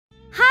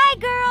Hi,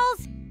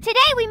 girls! Today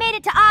we made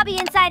it to Obby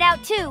Inside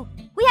Out 2.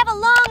 We have a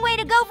long way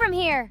to go from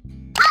here.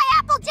 Hi,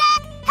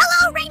 Applejack!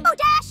 Hello, Rainbow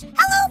Dash!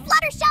 Hello,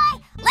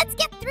 Fluttershy! Let's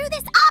get through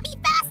this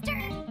Obby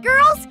faster!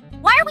 Girls,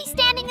 why are we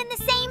standing in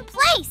the same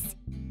place?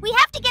 We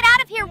have to get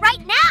out of here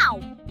right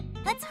now!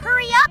 Let's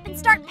hurry up and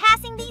start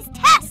passing these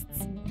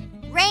tests!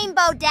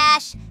 Rainbow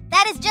Dash,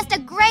 that is just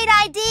a great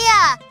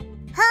idea!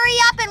 Hurry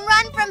up and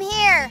run from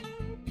here!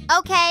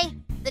 Okay,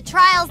 the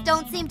trials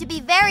don't seem to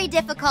be very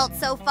difficult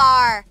so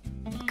far.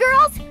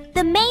 Girls,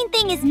 the main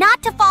thing is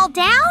not to fall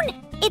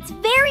down. It's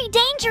very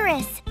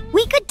dangerous.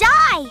 We could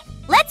die.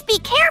 Let's be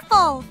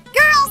careful.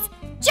 Girls,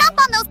 jump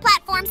on those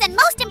platforms and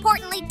most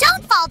importantly,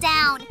 don't fall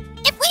down.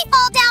 If we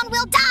fall down,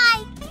 we'll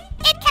die.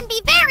 It can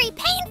be very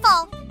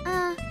painful.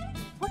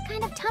 What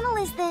kind of tunnel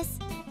is this?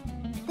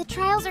 The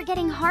trials are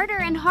getting harder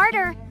and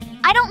harder.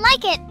 I don't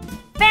like it.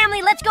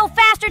 Family, let's go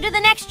faster to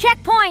the next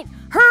checkpoint.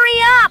 Hurry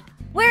up!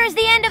 Where is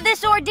the end of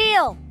this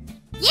ordeal?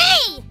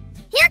 Yay!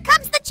 Here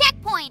comes the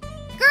checkpoint.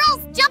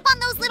 Girls, jump on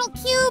those little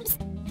cubes.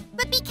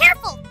 But be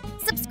careful.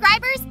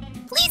 Subscribers,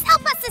 please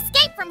help us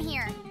escape from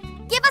here.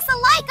 Give us a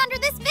like under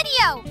this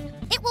video.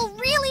 It will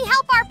really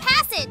help our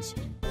passage.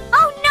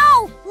 Oh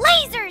no!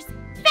 Lasers!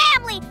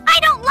 Family, I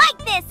don't like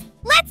this.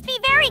 Let's be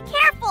very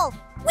careful.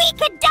 We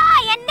could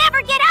die and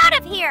never get out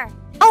of here.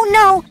 Oh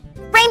no!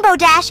 Rainbow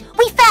Dash,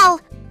 we fell.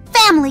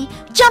 Family,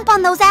 jump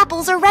on those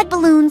apples or red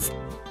balloons.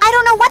 I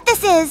don't know what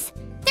this is.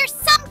 There's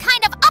some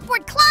kind of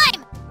upward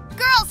climb.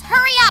 Girls,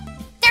 hurry up.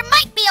 There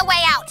might be a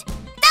way out.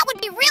 That would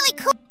be really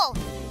cool.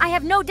 I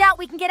have no doubt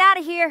we can get out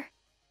of here.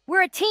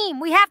 We're a team.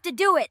 We have to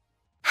do it.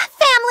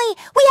 Family,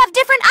 we have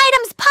different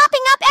items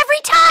popping up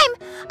every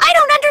time. I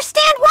don't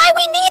understand why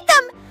we need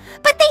them,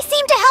 but they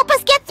seem to help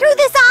us get through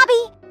this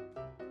obby.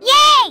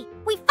 Yay!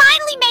 We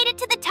finally made it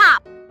to the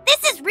top.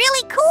 This is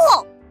really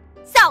cool.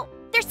 So,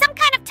 there's some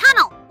kind of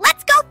tunnel.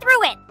 Let's go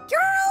through it.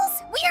 Girls,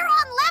 we are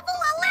on level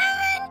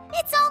 11.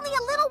 It's only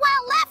a little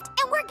while left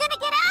and we're gonna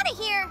get out of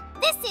here.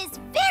 This is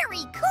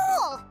very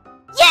cool.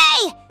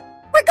 Yay!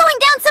 We're going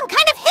down some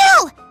kind of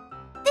hill.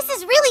 This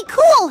is really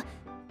cool.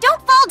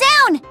 Don't fall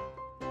down.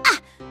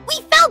 We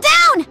fell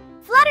down.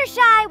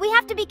 Fluttershy, we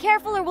have to be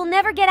careful or we'll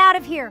never get out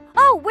of here.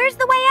 Oh, where's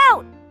the way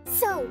out?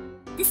 So,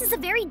 this is a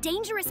very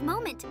dangerous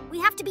moment. We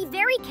have to be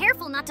very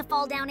careful not to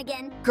fall down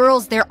again.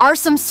 Girls, there are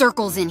some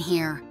circles in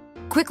here.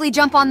 Quickly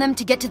jump on them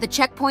to get to the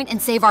checkpoint and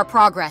save our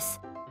progress.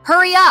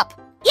 Hurry up!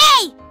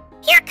 Yay!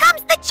 Here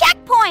comes the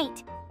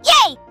checkpoint!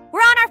 Yay! We're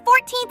on our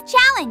 14th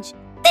challenge.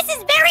 This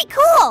is very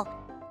cool.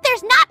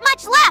 There's not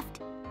much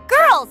left.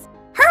 Girls,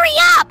 hurry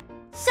up!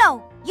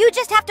 So, you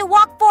just have to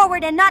walk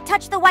forward and not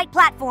touch the white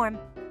platform.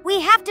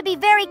 We have to be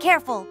very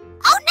careful.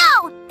 Oh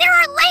no! There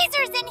are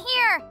lasers in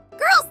here!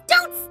 Girls,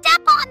 don't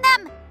step on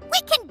them! We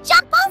can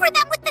jump over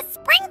them with the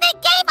spring they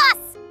gave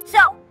us!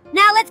 So,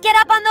 now let's get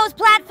up on those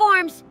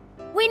platforms.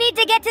 We need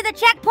to get to the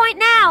checkpoint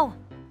now.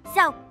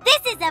 So,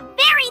 this is a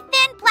very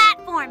thin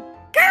platform.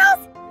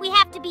 Girls, we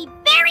have to be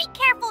very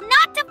careful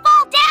not to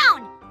fall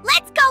down.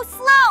 Let's go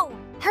slow.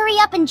 Hurry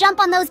up and jump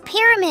on those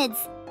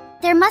pyramids.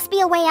 There must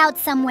be a way out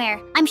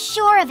somewhere. I'm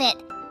sure of it.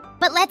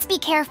 But let's be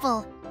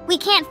careful. We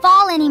can't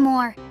fall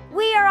anymore.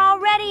 We are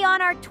already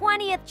on our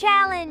 20th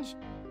challenge.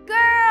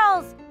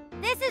 Girls,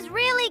 this is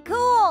really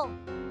cool.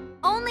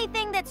 Only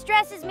thing that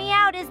stresses me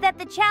out is that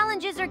the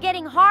challenges are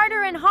getting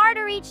harder and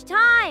harder each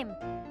time.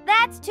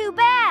 That's too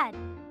bad.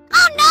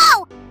 Oh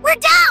no! We're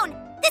down!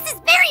 This is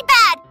very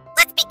bad!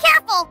 Let's be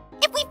careful!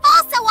 If we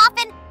fall so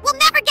often, we'll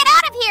never get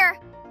out of here!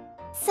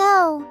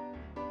 So,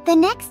 the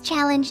next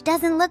challenge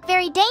doesn't look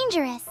very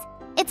dangerous.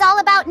 It's all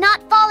about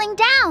not falling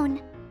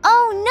down.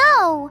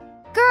 Oh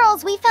no!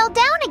 Girls, we fell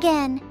down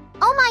again.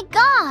 Oh my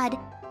god!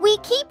 We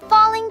keep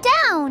falling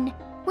down.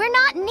 We're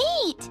not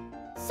neat.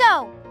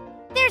 So,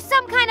 there's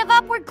some kind of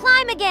upward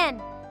climb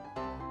again.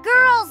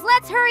 Girls,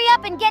 let's hurry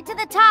up and get to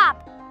the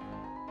top.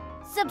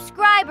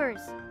 Subscribers,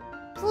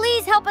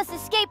 please help us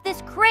escape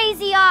this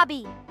crazy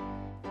obby.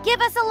 Give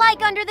us a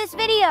like under this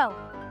video.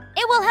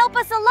 It will help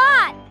us a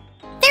lot.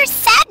 There's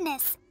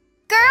sadness.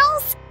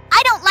 Girls,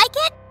 I don't like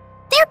it.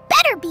 There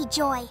better be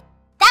joy.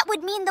 That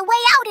would mean the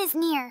way out is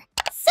near.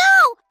 So,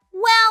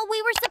 well,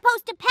 we were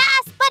supposed to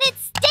pass, but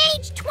it's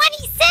stage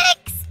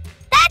 26.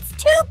 That's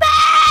too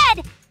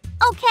bad.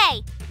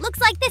 Okay, looks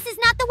like this is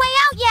not the way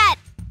out yet.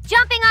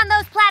 Jumping on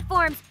those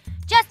platforms.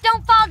 Just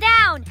don't fall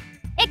down.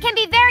 It can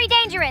be very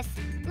dangerous.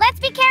 Let's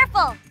be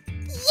careful.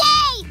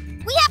 Yay!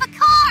 We have a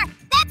car!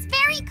 That's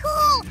very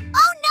cool!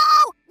 Oh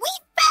no! We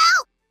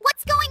fell!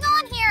 What's going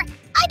on here?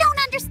 I don't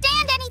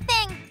understand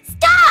anything!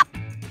 Stop!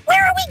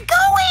 Where are we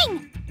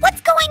going?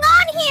 What's going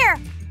on here?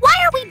 Why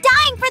are we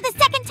dying for the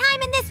second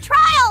time in this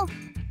trial?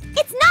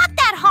 It's not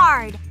that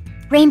hard!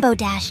 Rainbow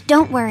Dash,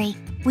 don't worry.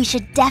 We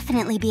should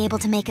definitely be able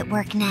to make it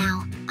work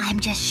now. I'm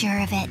just sure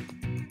of it.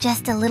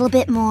 Just a little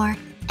bit more,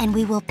 and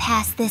we will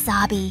pass this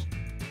obby.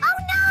 Oh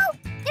no!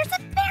 There's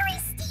a very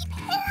steep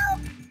hill!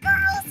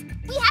 Girls,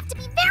 we have to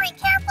be very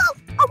careful,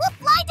 or we'll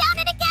fly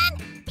down it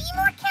again! Be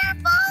more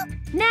careful!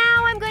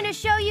 Now I'm going to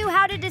show you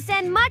how to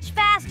descend much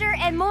faster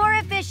and more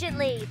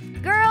efficiently.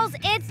 Girls,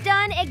 it's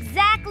done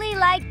exactly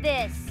like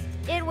this.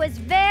 It was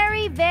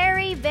very,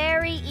 very,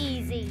 very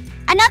easy.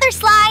 Another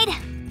slide!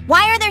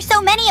 Why are there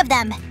so many of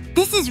them?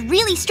 This is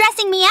really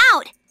stressing me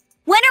out.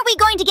 When are we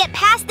going to get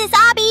past this,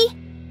 Obby?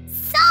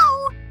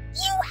 So,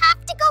 you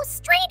have to go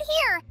straight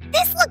here.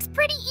 This looks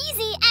pretty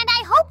easy, and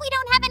I hope we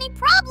don't have any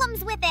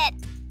problems with it.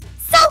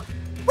 So,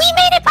 we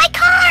made it by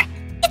car!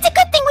 It's a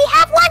good thing we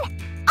have one!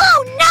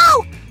 Oh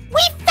no!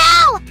 We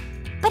fell!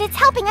 But it's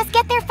helping us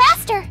get there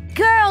faster.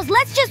 Girls,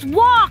 let's just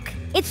walk!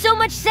 It's so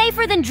much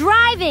safer than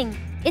driving.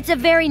 It's a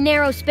very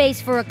narrow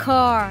space for a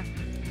car.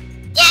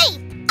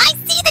 Yay! I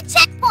see the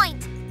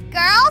checkpoint!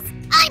 Girls,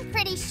 I'm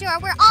pretty sure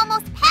we're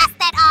almost past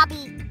that,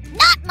 Obby.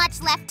 Not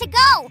much left to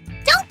go.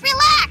 Don't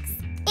relax.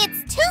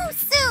 It's too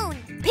soon.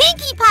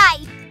 Pinkie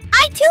Pie,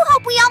 I too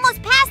hope we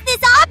almost pass this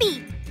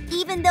Obby.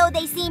 Even though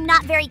they seem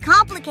not very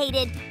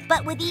complicated,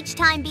 but with each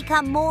time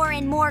become more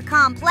and more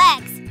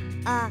complex.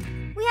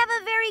 We have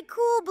a very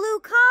cool blue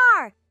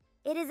car.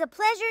 It is a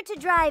pleasure to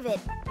drive it.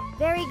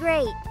 Very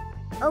great.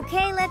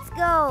 Okay, let's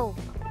go.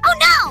 Oh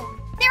no!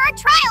 There are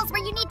trials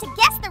where you need to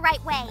guess the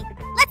right way.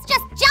 Let's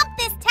just jump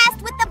this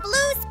test with the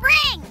blue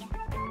spring.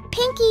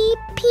 Pinkie,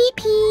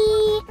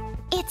 pee-pee.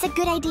 It's a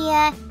good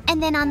idea.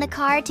 And then on the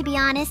car, to be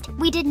honest,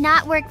 we did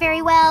not work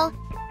very well.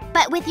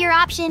 But with your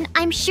option,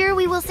 I'm sure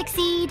we will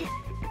succeed.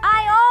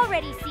 I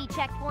already see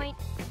checkpoint.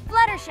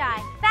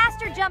 Fluttershy,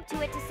 faster jump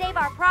to it to save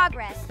our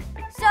progress.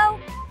 So,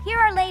 here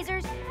are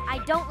lasers. I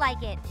don't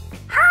like it.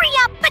 Hurry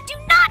up, but do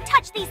not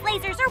touch these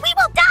lasers or we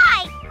will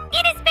die!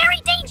 It is very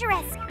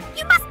dangerous.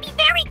 You must be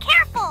very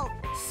careful.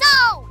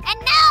 So, and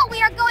now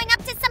we are going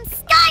up to some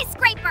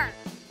skyscraper.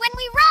 When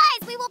we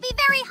rise, we will be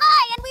very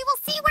high and we will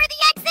see where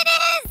the exit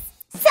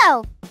is.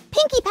 So,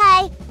 Pinkie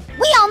Pie,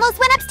 we almost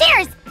went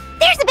upstairs.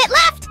 There's a bit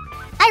left.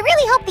 I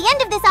really hope the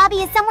end of this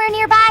obby is somewhere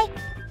nearby.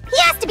 He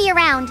has to be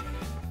around.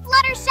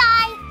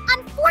 Fluttershy,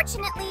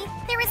 unfortunately,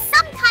 there is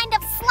some kind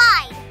of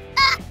slide.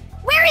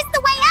 Where is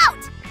the way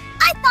out?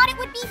 I thought it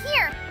would be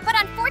here, but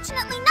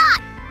unfortunately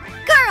not.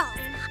 Girls,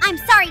 I'm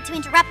sorry to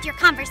interrupt your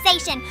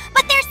conversation,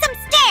 but there's some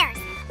stairs.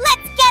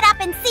 Let's get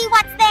up and see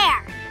what's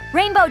there.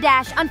 Rainbow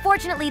Dash,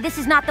 unfortunately, this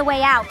is not the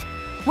way out.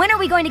 When are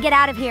we going to get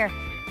out of here?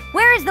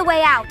 Where is the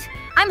way out?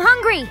 I'm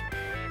hungry.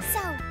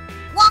 So,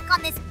 walk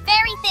on this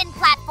very thin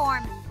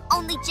platform,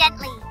 only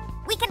gently.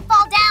 We can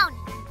fall down.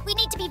 We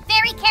need to be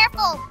very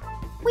careful.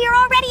 We are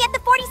already at the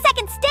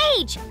 42nd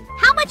stage.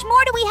 How much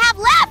more do we have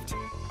left?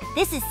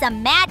 This is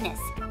some madness.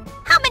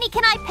 How many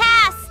can I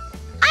pass?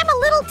 I'm a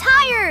little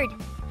tired.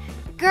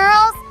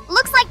 Girls,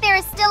 looks like there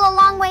is still a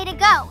long way to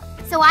go.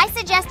 So I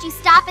suggest you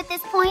stop at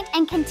this point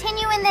and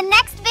continue in the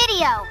next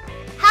video.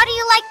 How do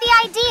you like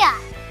the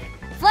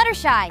idea?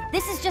 Fluttershy,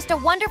 this is just a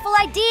wonderful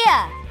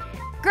idea.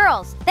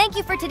 Girls, thank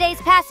you for today's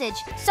passage.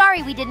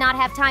 Sorry we did not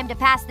have time to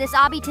pass this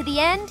obby to the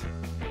end.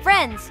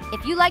 Friends,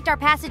 if you liked our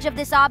passage of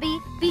this obby,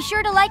 be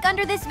sure to like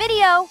under this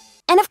video.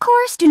 And of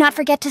course, do not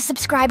forget to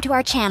subscribe to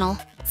our channel.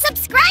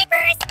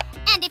 Subscribers!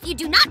 And if you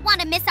do not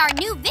want to miss our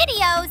new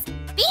videos,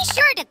 be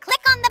sure to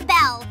click on the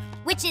bell,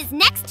 which is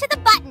next to the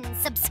button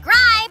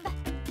subscribe.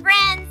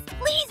 Friends,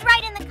 please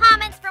write in the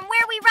comments from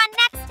where we run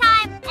next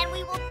time, and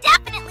we will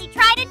definitely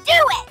try to do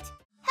it.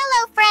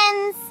 Hello,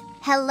 friends.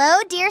 Hello,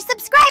 dear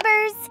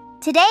subscribers.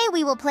 Today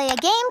we will play a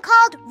game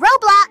called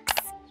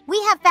Roblox.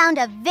 We have found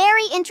a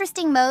very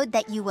interesting mode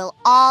that you will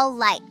all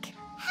like.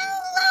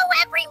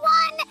 Hello,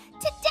 everyone.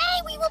 Today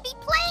we will be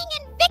playing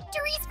in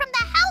Victories from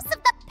the House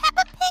of the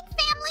Peppa Pig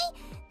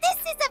family. This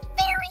is a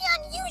very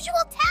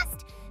unusual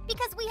test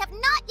because we have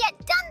not yet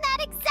done that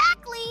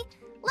exactly.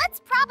 Let's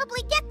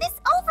probably get this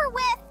over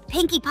with.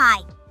 Pinkie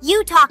Pie,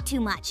 you talk too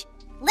much.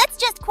 Let's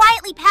just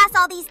quietly pass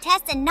all these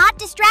tests and not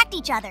distract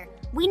each other.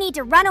 We need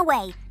to run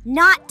away,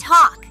 not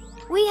talk.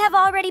 We have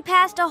already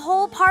passed a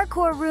whole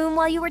parkour room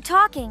while you were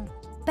talking.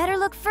 Better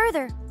look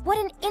further. What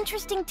an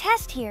interesting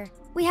test here.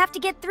 We have to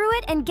get through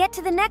it and get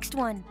to the next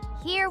one.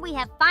 Here we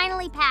have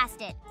finally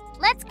passed it.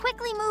 Let's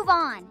quickly move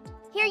on.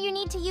 Here you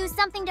need to use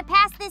something to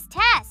pass this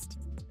test.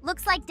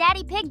 Looks like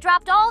Daddy Pig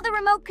dropped all the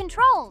remote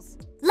controls.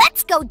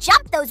 Let's go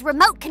jump those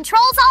remote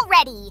controls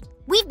already.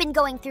 We've been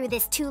going through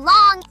this too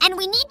long and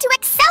we need to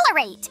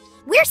accelerate.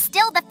 We're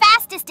still the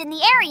fastest in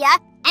the area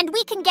and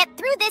we can get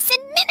through this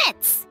in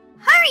minutes.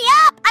 Hurry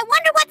up! I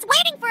wonder what's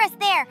waiting for us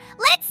there.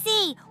 Let's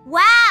see.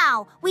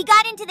 Wow! We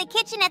got into the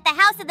kitchen at the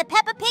house of the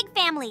Peppa Pig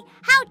family.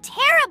 How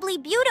terribly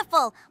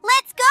beautiful.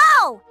 Let's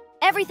go!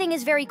 Everything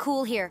is very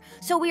cool here,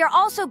 so we are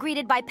also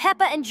greeted by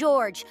Peppa and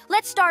George.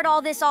 Let's start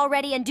all this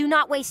already and do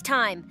not waste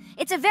time.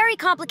 It's a very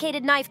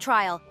complicated knife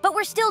trial, but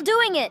we're still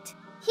doing it.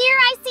 Here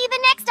I see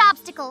the next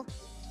obstacle.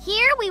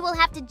 Here we will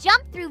have to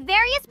jump through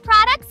various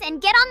products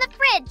and get on the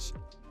fridge.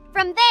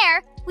 From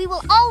there, we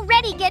will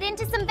already get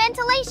into some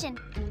ventilation.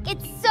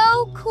 It's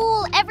so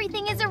cool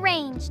everything is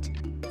arranged.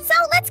 So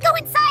let's go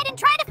inside and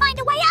try to find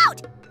a way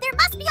out. There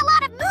must be a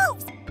lot of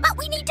moves, but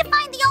we need to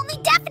find the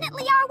only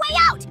definitely our way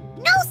out.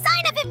 No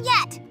sign of him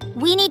yet.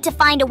 We need to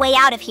find a way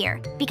out of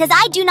here because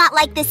I do not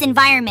like this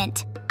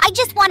environment. I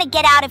just want to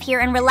get out of here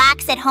and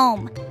relax at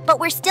home. But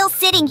we're still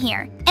sitting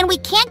here and we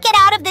can't get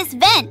out of this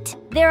vent.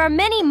 There are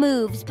many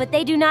moves, but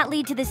they do not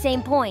lead to the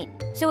same point.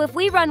 So if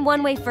we run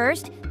one way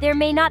first, there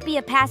may not be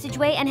a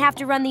passageway and have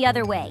to run the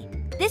other way.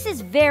 This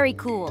is very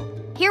cool.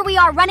 Here we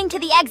are running to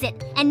the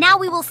exit, and now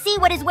we will see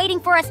what is waiting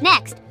for us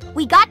next.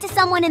 We got to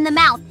someone in the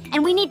mouth,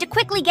 and we need to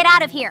quickly get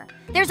out of here.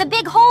 There's a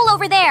big hole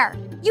over there.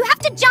 You have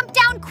to jump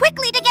down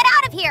quickly to get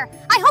out of here.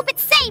 I hope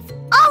it's safe.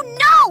 Oh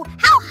no!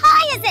 How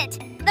high is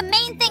it? The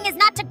main thing is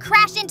not to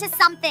crash into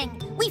something.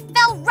 We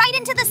fell right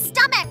into the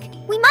stomach.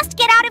 We must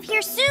get out of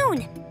here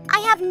soon. I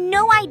have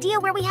no idea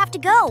where we have to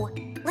go.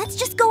 Let's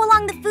just go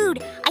along the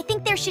food. I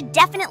think there should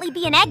definitely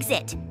be an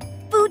exit.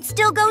 Food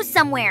still goes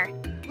somewhere.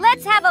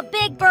 Let's have a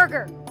big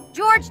burger.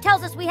 George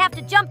tells us we have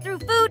to jump through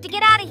food to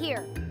get out of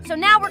here. So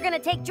now we're gonna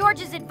take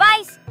George's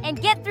advice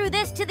and get through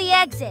this to the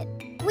exit.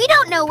 We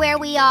don't know where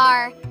we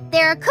are.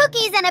 There are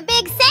cookies and a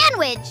big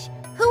sandwich.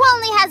 Who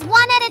only has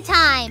one at a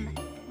time?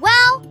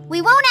 Well,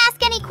 we won't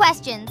ask any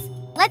questions.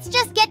 Let's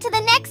just get to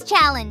the next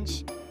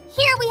challenge.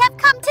 Here we have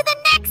come to the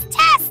next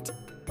test.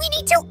 We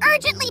need to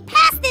urgently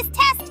pass this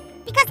test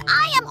because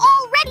I am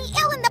already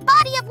ill in the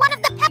body of one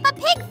of the Peppa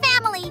Pig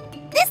family.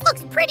 This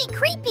looks pretty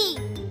creepy.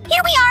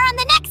 Here we are on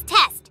the next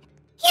test.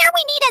 Here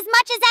we need as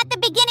much as at the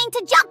beginning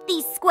to jump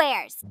these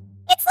squares.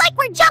 It's like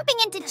we're jumping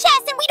into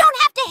chess and we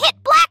don't have to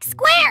hit black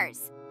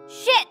squares.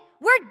 Shit,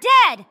 we're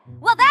dead.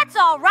 Well, that's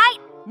all right.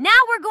 Now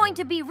we're going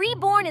to be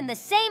reborn in the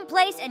same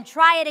place and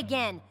try it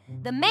again.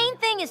 The main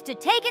thing is to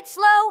take it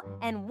slow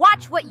and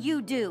watch what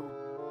you do.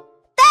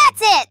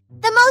 That's it!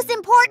 The most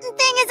important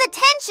thing is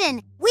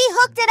attention! We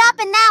hooked it up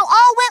and now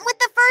all went with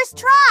the first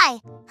try!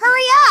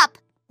 Hurry up!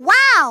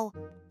 Wow!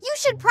 You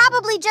should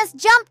probably just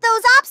jump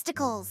those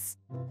obstacles.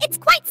 It's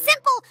quite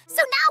simple,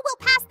 so now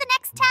we'll pass the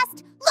next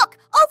test. Look,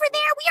 over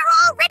there we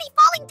are already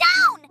falling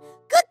down!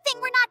 Good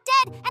thing we're not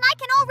dead, and I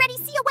can already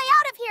see a way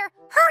out of here.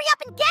 Hurry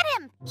up and get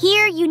him!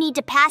 Here you need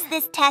to pass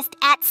this test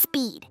at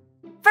speed.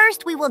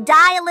 First we will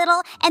die a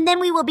little, and then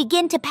we will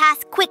begin to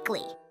pass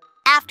quickly.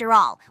 After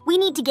all, we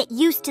need to get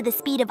used to the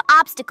speed of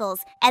obstacles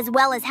as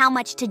well as how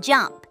much to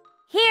jump.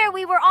 Here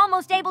we were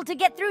almost able to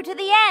get through to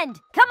the end.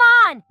 Come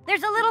on!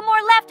 There's a little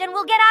more left and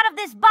we'll get out of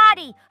this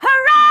body.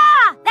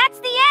 Hurrah! That's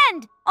the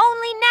end!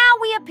 Only now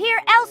we appear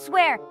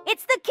elsewhere.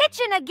 It's the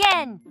kitchen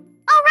again.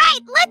 All right,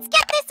 let's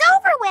get this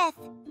over with.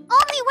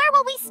 Only where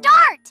will we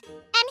start?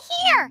 And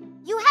here,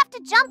 you have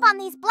to jump on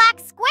these black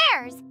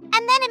squares and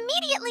then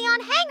immediately on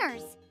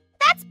hangers.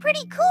 That's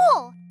pretty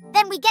cool.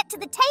 Then we get to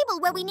the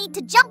table where we need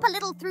to jump a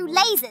little through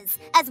lasers,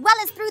 as well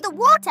as through the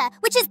water,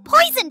 which is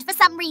poisoned for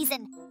some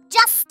reason.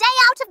 Just stay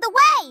out of the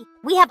way.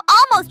 We have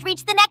almost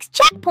reached the next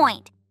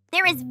checkpoint.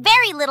 There is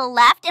very little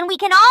left and we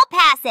can all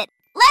pass it.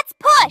 Let's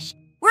push.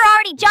 We're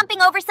already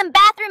jumping over some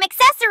bathroom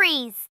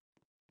accessories.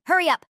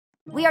 Hurry up.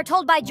 We are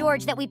told by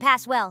George that we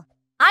pass well.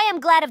 I am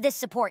glad of this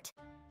support.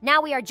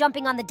 Now we are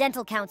jumping on the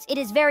dental counts. It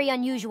is very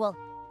unusual.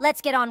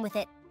 Let's get on with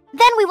it.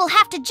 Then we will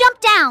have to jump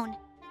down.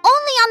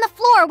 Only on the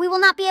floor we will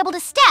not be able to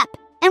step,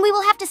 and we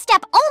will have to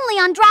step only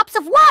on drops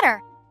of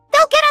water.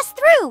 They'll get us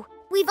through.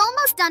 We've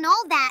almost done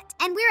all that,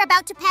 and we're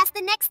about to pass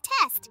the next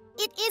test.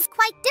 It is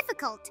quite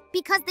difficult,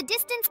 because the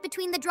distance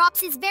between the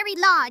drops is very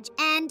large,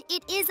 and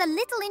it is a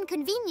little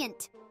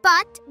inconvenient.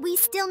 But we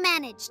still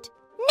managed.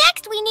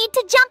 Next, we need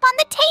to jump on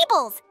the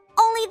tables,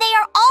 only they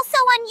are also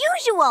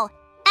unusual.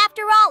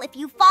 After all, if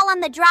you fall on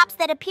the drops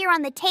that appear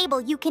on the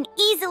table, you can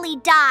easily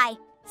die.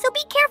 So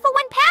be careful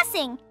when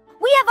passing.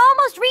 We have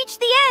almost reached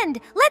the end.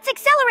 Let's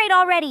accelerate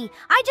already.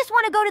 I just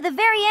want to go to the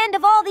very end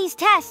of all these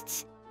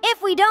tests.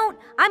 If we don't,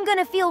 I'm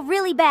gonna feel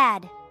really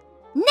bad.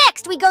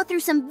 Next, we go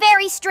through some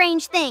very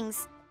strange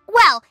things.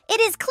 Well, it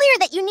is clear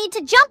that you need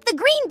to jump the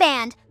green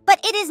band,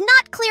 but it is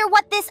not clear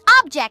what this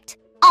object.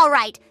 All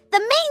right, the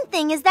main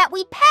thing is that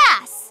we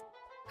pass.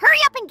 Hurry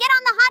up and get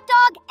on the hot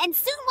dog, and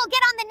soon we'll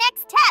get on the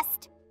next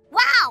test.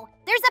 Wow,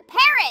 there's a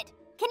parrot.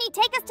 Can he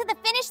take us to the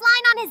finish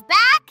line on his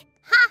back?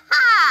 Ha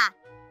ha!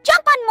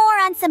 Jump on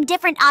more on some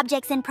different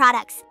objects and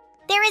products.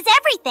 There is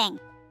everything.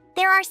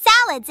 There are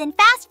salads and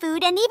fast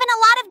food and even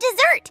a lot of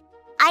dessert.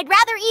 I'd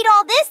rather eat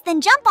all this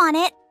than jump on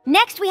it.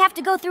 Next, we have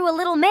to go through a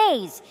little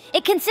maze.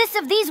 It consists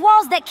of these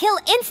walls that kill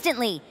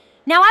instantly.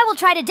 Now I will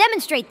try to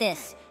demonstrate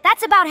this.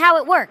 That's about how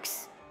it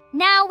works.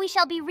 Now we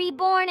shall be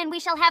reborn and we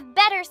shall have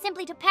better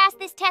simply to pass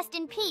this test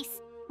in peace.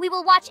 We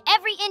will watch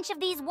every inch of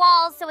these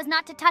walls so as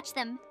not to touch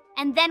them,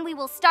 and then we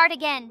will start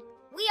again.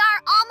 We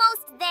are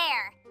almost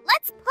there.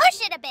 Let's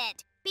push it a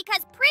bit,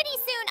 because pretty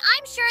soon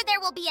I'm sure there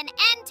will be an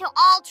end to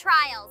all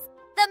trials.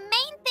 The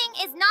main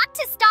thing is not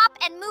to stop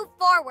and move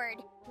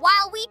forward.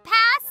 While we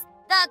pass,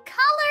 the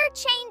color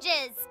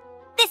changes.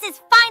 This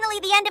is finally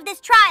the end of this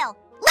trial.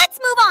 Let's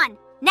move on.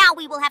 Now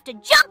we will have to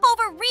jump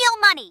over real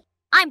money.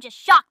 I'm just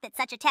shocked that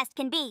such a test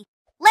can be.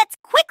 Let's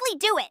quickly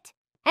do it.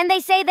 And they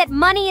say that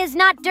money is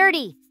not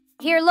dirty.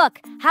 Here, look,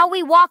 how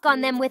we walk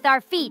on them with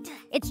our feet.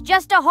 It's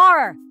just a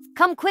horror.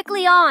 Come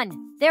quickly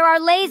on. There are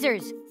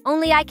lasers,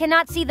 only I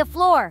cannot see the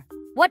floor.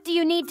 What do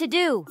you need to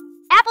do?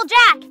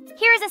 Applejack,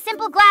 here is a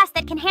simple glass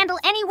that can handle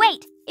any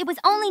weight. It was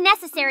only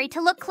necessary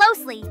to look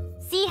closely.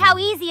 See how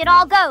easy it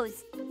all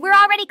goes. We're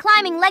already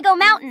climbing Lego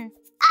Mountain.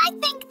 I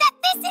think that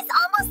this is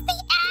almost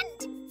the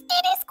end.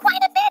 It is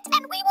quite a bit,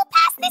 and we will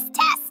pass this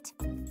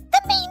test.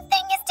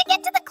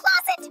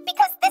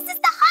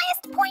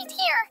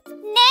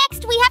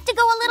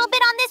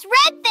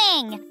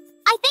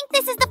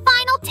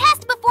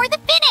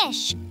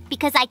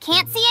 because I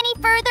can't see any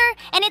further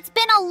and it's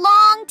been a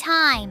long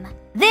time.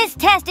 This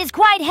test is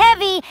quite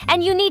heavy,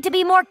 and you need to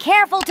be more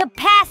careful to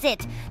pass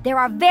it. There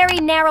are very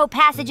narrow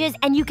passages,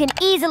 and you can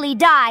easily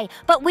die,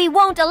 but we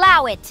won't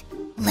allow it.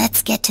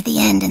 Let's get to the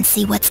end and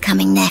see what's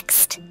coming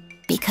next.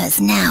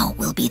 Because now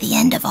will be the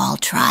end of all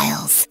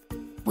trials.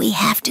 We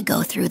have to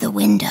go through the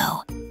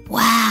window.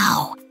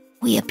 Wow!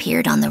 We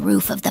appeared on the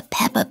roof of the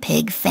Peppa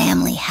Pig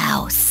family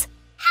house.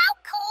 How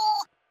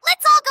cool!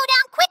 Let's all go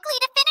down quickly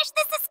to finish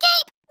this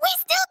escape! We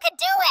still could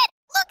do it!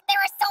 Look, there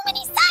are so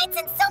many sides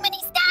and so many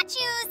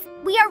statues!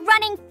 We are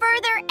running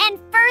further and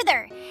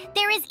further.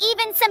 There is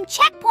even some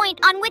checkpoint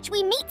on which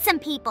we meet some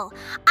people.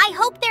 I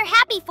hope they're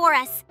happy for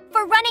us,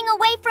 for running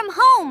away from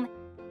home.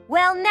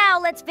 Well, now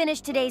let's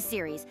finish today's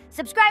series.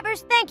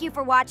 Subscribers, thank you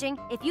for watching.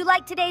 If you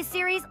liked today's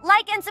series,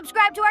 like and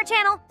subscribe to our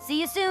channel. See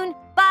you soon.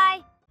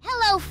 Bye.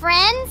 Hello,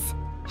 friends.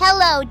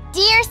 Hello,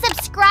 dear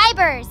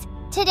subscribers.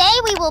 Today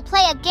we will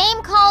play a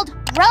game called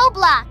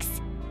Roblox.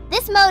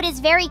 This mode is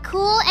very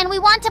cool and we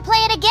want to play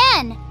it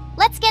again.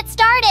 Let's get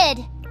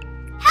started.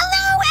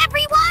 Hello,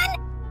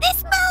 everyone.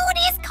 This mode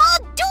is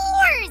called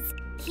Doors.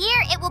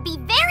 Here it will be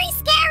very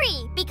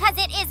scary because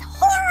it is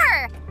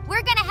horror.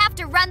 We're gonna have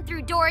to run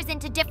through doors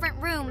into different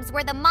rooms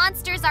where the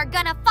monsters are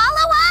gonna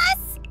follow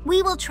us.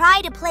 We will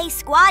try to play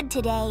squad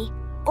today,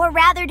 or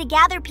rather to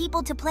gather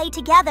people to play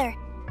together.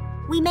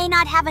 We may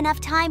not have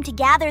enough time to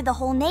gather the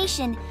whole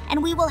nation,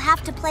 and we will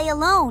have to play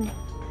alone.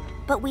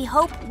 But we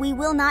hope we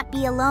will not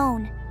be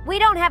alone. We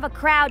don't have a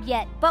crowd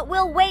yet, but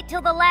we'll wait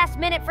till the last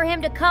minute for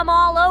him to come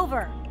all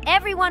over.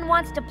 Everyone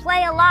wants to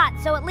play a lot,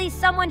 so at least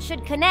someone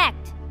should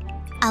connect.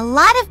 A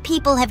lot of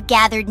people have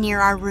gathered near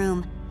our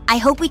room. I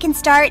hope we can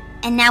start,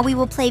 and now we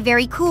will play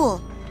very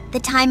cool. The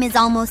time is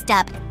almost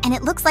up, and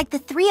it looks like the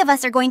three of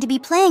us are going to be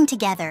playing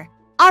together.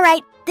 All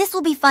right, this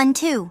will be fun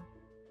too.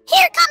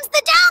 Here comes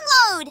the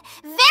download!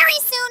 Very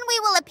soon we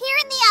will appear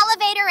in the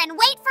elevator and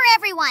wait for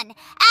everyone.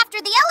 After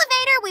the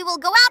elevator, we will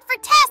go out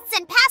for tests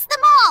and pass them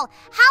all.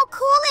 How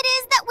cool it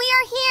is that we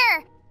are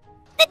here!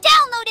 The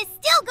download is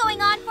still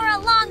going on for a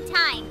long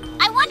time.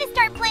 I want to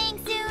start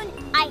playing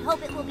soon. I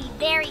hope it will be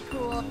very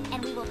cool,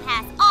 and we will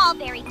pass all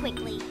very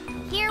quickly.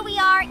 Here we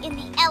are in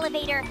the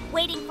elevator,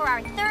 waiting for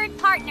our third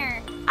partner.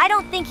 I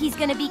don't think he's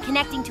gonna be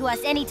connecting to us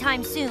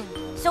anytime soon,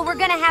 so we're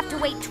gonna have to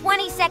wait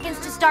 20 seconds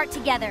to start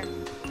together.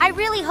 I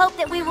really hope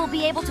that we will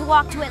be able to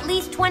walk to at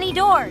least 20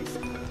 doors,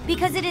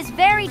 because it is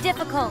very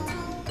difficult.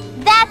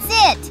 That's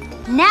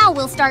it! Now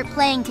we'll start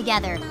playing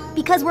together,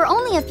 because we're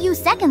only a few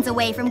seconds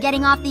away from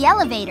getting off the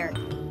elevator.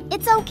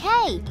 It's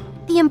okay.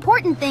 The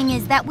important thing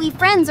is that we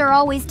friends are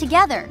always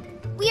together.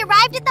 We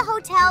arrived at the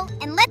hotel,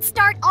 and let's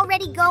start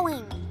already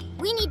going.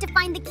 We need to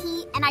find the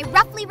key, and I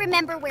roughly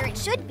remember where it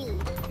should be.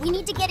 We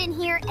need to get in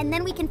here, and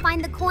then we can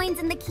find the coins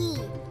and the key.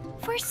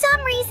 For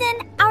some reason,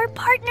 our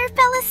partner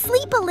fell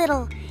asleep a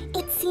little.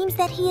 It seems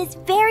that he is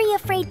very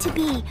afraid to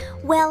be.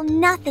 Well,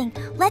 nothing.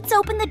 Let's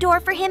open the door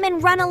for him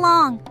and run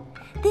along.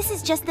 This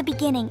is just the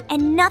beginning,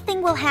 and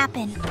nothing will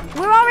happen.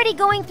 We're already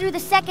going through the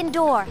second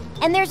door,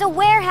 and there's a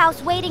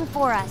warehouse waiting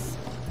for us.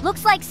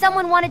 Looks like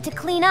someone wanted to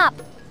clean up,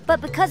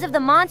 but because of the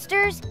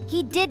monsters,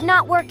 he did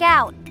not work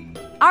out.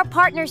 Our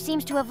partner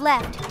seems to have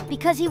left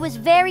because he was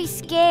very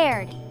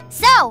scared.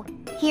 So,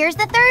 here's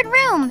the third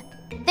room.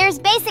 There's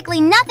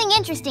basically nothing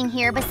interesting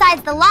here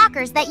besides the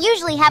lockers that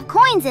usually have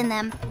coins in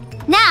them.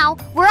 Now,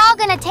 we're all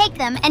gonna take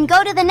them and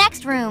go to the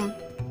next room.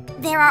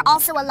 There are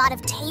also a lot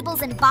of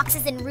tables and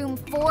boxes in room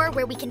 4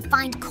 where we can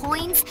find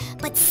coins,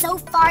 but so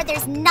far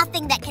there's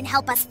nothing that can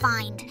help us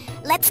find.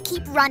 Let's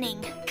keep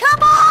running.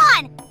 Come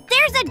on!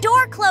 There's a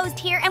door closed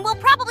here and we'll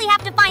probably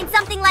have to find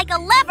something like a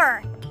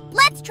lever.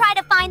 Let's try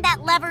to find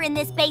that lever in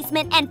this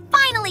basement and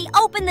finally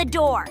open the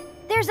door.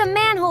 There's a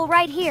manhole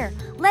right here.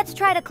 Let's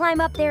try to climb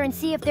up there and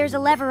see if there's a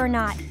lever or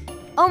not.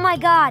 Oh my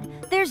God,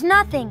 there's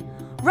nothing.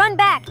 Run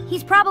back,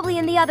 he's probably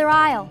in the other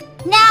aisle.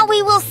 Now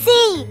we will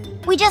see.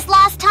 We just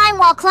lost time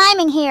while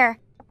climbing here.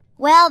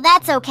 Well,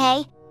 that's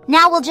okay.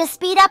 Now we'll just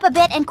speed up a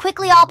bit and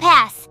quickly all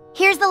pass.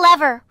 Here's the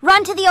lever.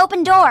 Run to the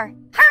open door.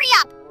 Hurry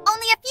up!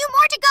 Only a few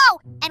more to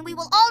go, and we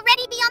will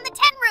already be on the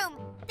 10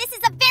 room. This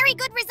is a very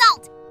good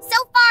result. So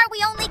far,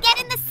 we only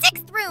get in the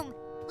 6th room.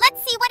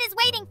 Let's see what is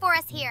waiting for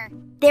us here.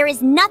 There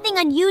is nothing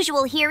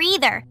unusual here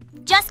either.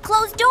 Just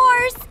closed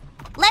doors.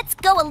 Let's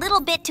go a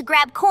little bit to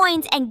grab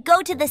coins and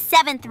go to the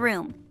 7th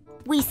room.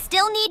 We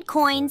still need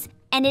coins,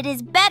 and it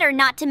is better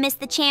not to miss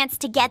the chance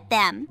to get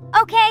them.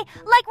 Okay,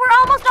 like we're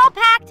almost all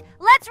packed.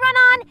 Let's run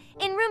on.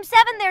 In room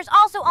 7, there's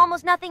also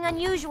almost nothing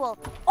unusual.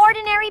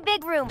 Ordinary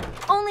big room.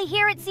 Only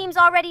here it seems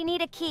already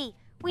need a key.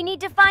 We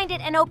need to find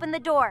it and open the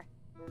door.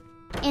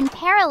 In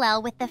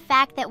parallel with the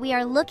fact that we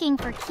are looking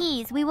for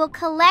keys, we will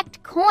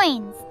collect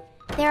coins.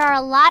 There are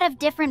a lot of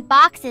different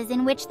boxes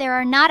in which there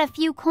are not a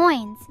few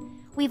coins.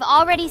 We've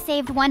already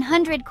saved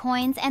 100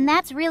 coins, and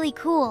that's really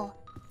cool.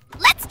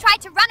 Let's try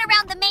to run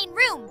around the main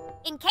room,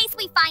 in case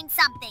we find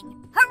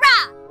something.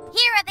 Hurrah!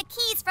 Here are the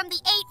keys from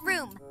the 8th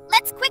room.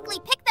 Let's quickly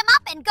pick them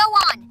up and go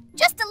on.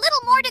 Just a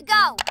little more to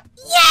go.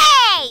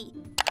 Yay!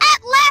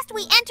 At last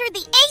we enter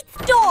the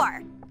 8th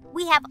door.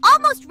 We have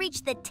almost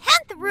reached the 10th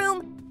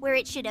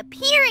should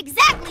appear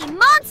exactly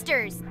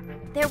monsters.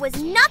 There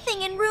was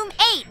nothing in room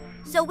 8,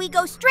 so we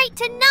go straight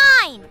to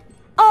 9.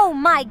 Oh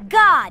my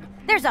God!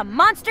 There's a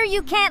monster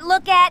you can't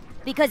look at,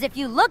 because if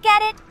you look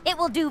at it, it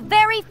will do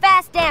very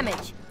fast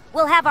damage.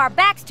 We'll have our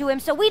backs to him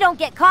so we don't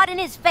get caught in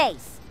his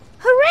face.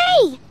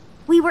 Hooray!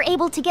 We were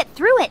able to get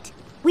through it.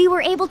 We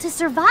were able to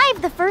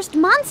survive the first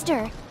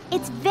monster.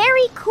 It's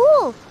very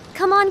cool.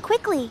 Come on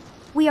quickly.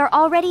 We are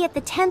already at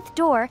the 10th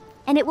door,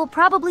 and it will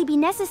probably be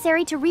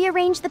necessary to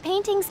rearrange the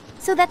paintings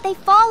so that they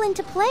fall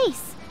into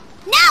place.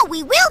 Now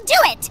we will do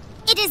it!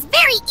 It is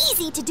very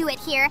easy to do it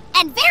here,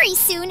 and very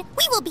soon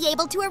we will be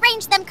able to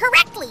arrange them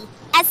correctly.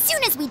 As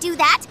soon as we do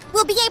that,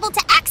 we'll be able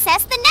to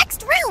access the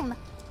next room.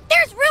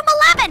 There's room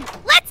 11!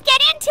 Let's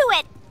get into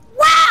it!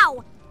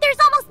 Wow! There's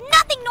almost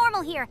nothing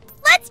normal here.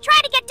 Let's try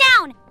to get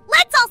down.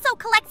 Let's also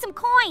collect some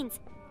coins.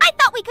 I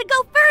thought we could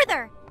go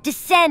further.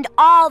 Descend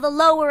all the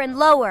lower and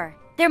lower.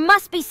 There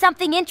must be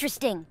something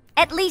interesting.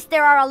 At least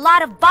there are a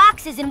lot of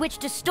boxes in which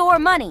to store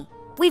money.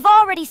 We've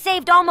already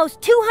saved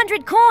almost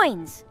 200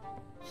 coins.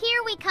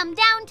 Here we come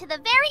down to the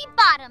very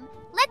bottom.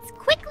 Let's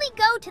quickly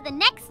go to the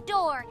next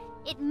door.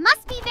 It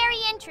must be very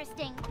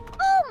interesting.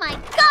 Oh my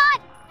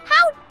God!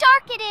 How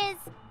dark it is!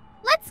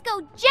 Let's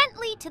go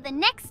gently to the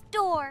next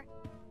door.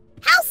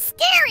 How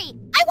scary!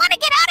 I want to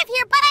get out of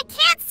here, but I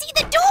can't see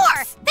the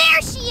door!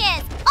 There she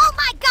is! Oh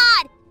my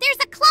God!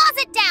 There's a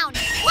closet down!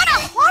 What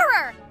a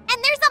horror!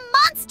 And there's a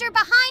monster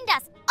behind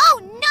us! Oh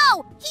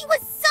no! He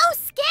was so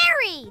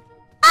scary!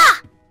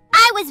 Ah!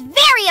 I was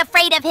very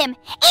afraid of him!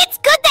 It's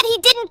good that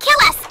he didn't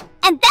kill us!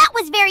 And that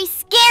was very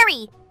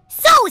scary!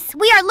 Sos,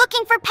 we are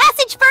looking for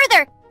passage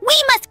further!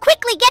 We must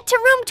quickly get to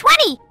room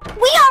 20!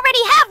 We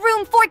already have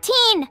room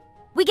 14!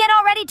 We get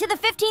already to the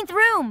 15th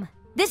room.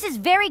 This is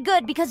very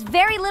good because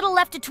very little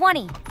left to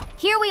 20.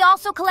 Here we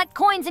also collect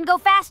coins and go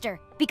faster,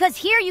 because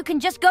here you can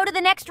just go to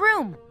the next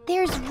room.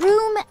 There's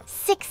room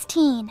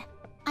 16.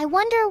 I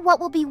wonder what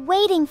will be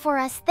waiting for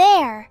us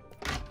there.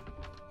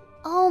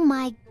 Oh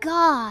my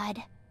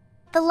God.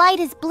 The light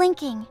is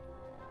blinking.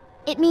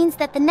 It means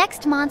that the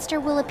next monster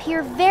will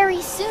appear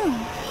very soon.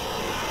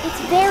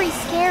 It's very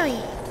scary.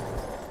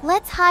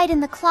 Let's hide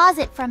in the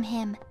closet from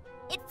him.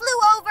 It flew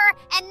over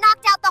and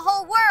knocked out the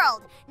whole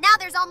world. Now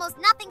there's almost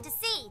nothing to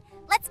see.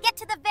 Let's get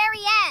to the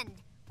very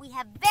end. We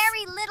have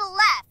very little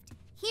left.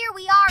 Here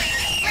we are in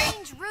a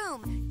strange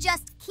room.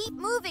 Just keep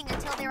moving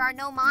until there are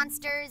no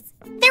monsters.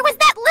 There was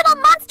that little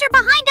monster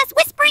behind us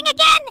whispering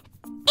again.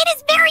 It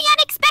is very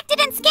unexpected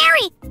and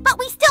scary, but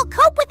we still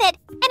cope with it,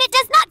 and it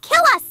does not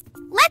kill us.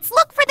 Let's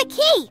look for the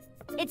key.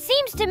 It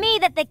seems to me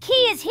that the key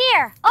is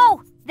here.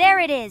 Oh, there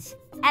it is.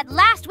 At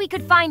last we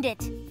could find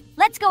it.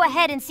 Let's go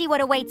ahead and see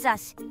what awaits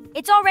us.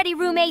 It's already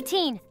room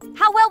 18.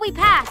 How well we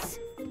pass.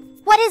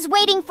 What is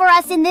waiting for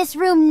us in this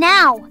room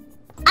now?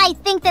 I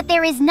think that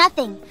there is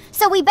nothing,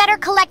 so we better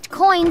collect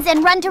coins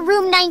and run to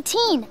room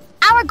 19.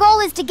 Our goal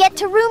is to get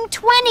to room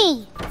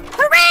 20.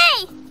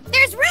 Hooray!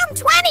 There's room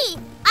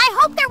 20! I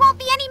hope there won't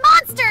be any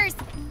monsters!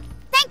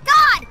 Thank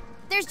God!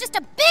 There's just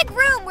a big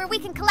room where we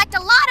can collect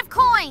a lot of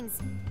coins.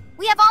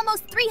 We have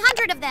almost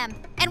 300 of them,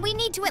 and we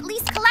need to at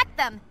least collect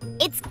them.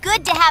 It's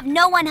good to have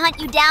no one hunt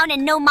you down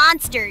and no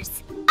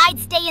monsters. I'd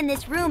stay in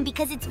this room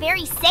because it's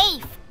very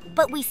safe.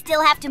 But we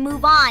still have to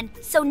move on,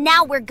 so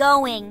now we're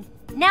going.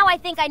 Now I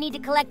think I need to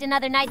collect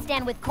another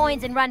nightstand with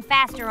coins and run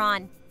faster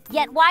on.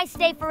 Yet why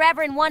stay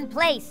forever in one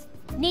place?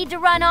 Need to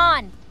run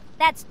on.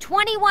 That's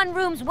 21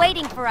 rooms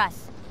waiting for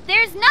us.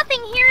 There's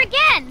nothing here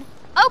again.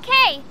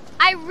 Okay,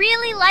 I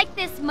really like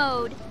this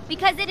mode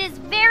because it is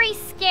very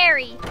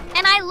scary,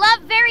 and I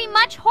love very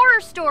much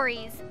horror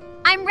stories.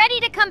 I'm ready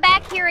to come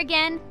back here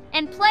again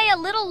and play a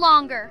little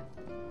longer.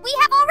 We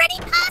have already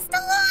passed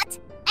a lot,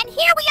 and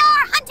here we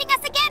are hunting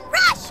us again.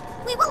 Rush!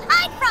 We will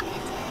hide from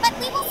it, but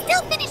we will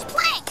still finish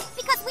playing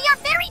because we are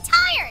very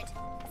tired.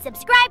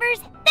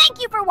 Subscribers,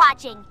 thank you for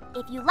watching.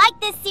 If you like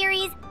this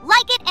series,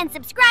 like it and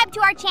subscribe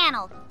to our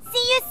channel.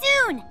 See you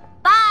soon.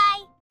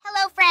 Bye.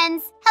 Hello,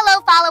 friends.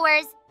 Hello,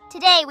 followers.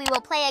 Today we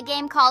will play a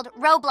game called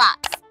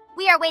Roblox.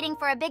 We are waiting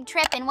for a big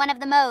trip in one of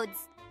the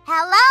modes.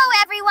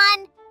 Hello,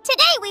 everyone.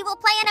 Today we will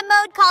play in a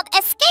mode called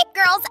Escape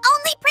Girls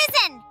Only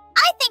Prison.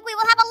 I think we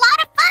will have a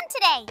lot of fun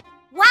today.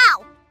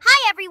 Wow.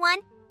 Hi, everyone.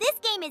 This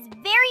game is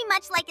very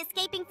much like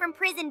escaping from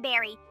Prison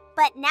Berry,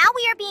 but now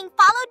we are being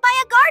followed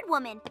by a guard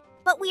woman.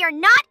 But we are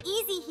not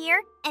easy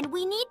here, and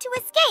we need to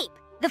escape.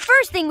 The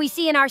first thing we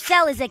see in our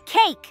cell is a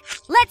cake.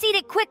 Let's eat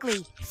it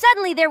quickly.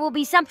 Suddenly there will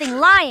be something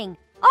lying.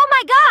 Oh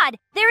my God!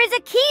 There is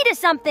a key to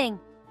something.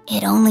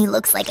 It only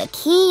looks like a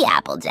key,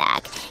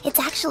 Applejack. It's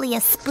actually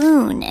a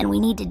spoon, and we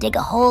need to dig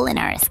a hole in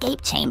our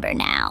escape chamber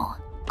now.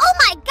 Oh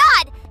my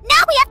God!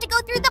 Now we have to go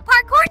through the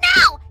parkour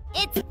now!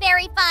 It's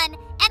very fun,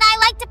 and I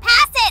like to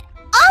pass it.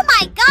 Oh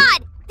my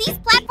God! These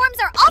platforms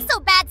are also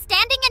bad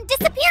standing and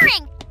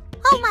disappearing.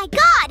 Oh my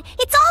God!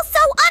 It's all so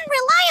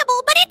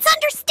unreliable, but it's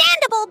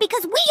understandable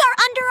because we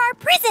are under our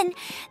prison.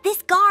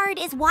 This guard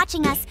is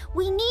watching us.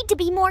 We need to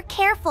be more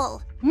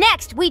careful.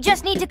 Next, we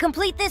just need to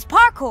complete this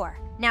parkour.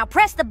 Now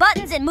press the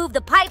buttons and move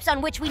the pipes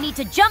on which we need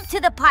to jump to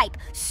the pipe.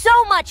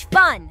 So much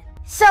fun!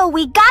 So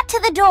we got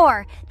to the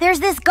door. There's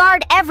this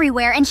guard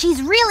everywhere and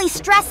she's really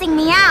stressing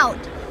me out.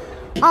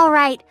 All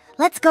right,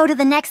 let's go to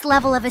the next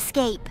level of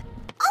escape.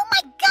 Oh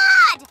my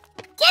God!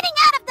 Getting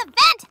out of the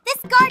vent,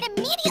 this guard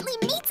immediately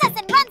meets us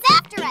and runs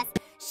after us.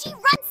 She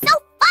runs so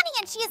funny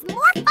and she is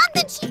more fun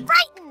than she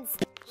frightens.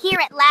 Here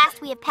at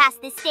last we have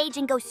passed this stage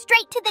and go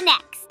straight to the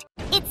next.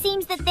 It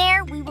seems that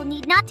there we will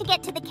need not to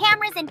get to the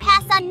cameras and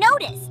pass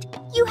unnoticed.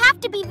 You have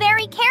to be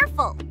very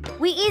careful.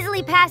 We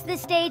easily pass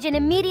this stage and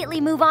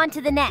immediately move on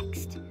to the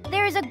next.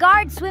 There is a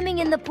guard swimming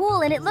in the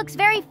pool and it looks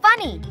very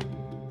funny.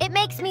 It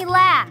makes me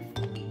laugh.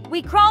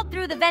 We crawled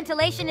through the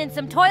ventilation in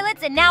some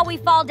toilets and now we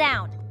fall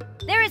down.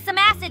 There is some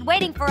acid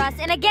waiting for us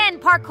and again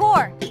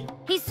parkour.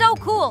 He's so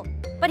cool,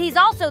 but he's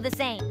also the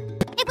same.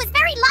 It was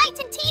very light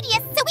and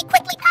tedious, so we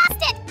quickly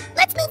passed it.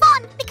 Let's move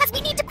on, because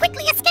we need to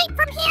quickly escape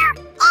from here.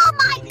 Oh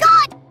my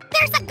God!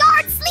 There's a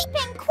guard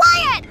sleeping!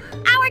 Quiet!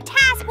 Our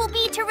task will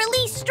be to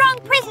release strong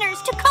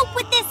prisoners to cope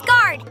with this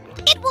guard.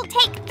 It will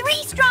take 3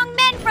 strong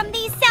men from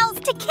these cells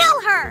to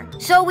kill her.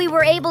 So we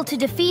were able to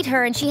defeat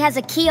her and she has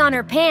a key on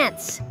her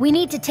pants. We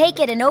need to take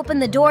it and open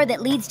the door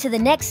that leads to the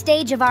next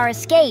stage of our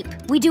escape.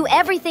 We do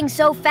everything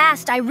so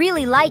fast, I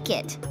really like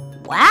it.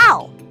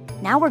 Wow!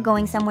 Now we're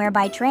going somewhere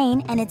by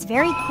train, and it's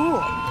very cool.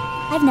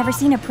 I've never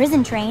seen a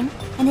prison train,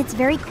 and it's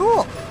very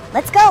cool.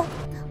 Let's go!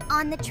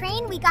 On the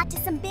train, we got to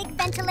some big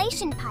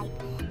ventilation pipe.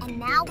 And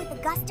now with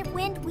a gust of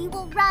wind, we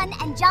will run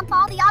and jump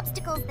all the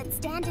obstacles that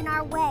stand in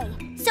our way.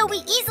 So we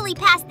easily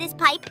passed this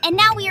pipe, and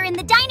now we are in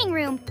the dining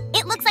room.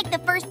 It looks like the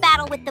first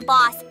battle with the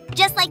boss,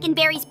 just like in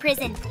Barry's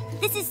prison.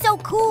 This is so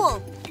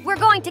cool. We're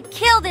going to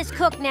kill this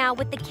cook now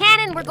with the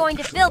cannon we're going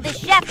to fill this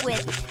chef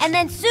with, and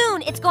then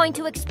soon it's going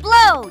to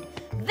explode.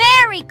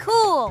 Very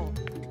cool!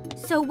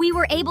 So we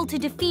were able to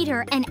defeat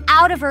her, and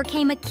out of her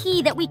came a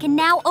key that we can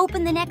now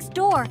open the next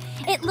door.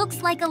 It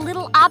looks like a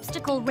little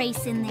obstacle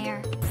race in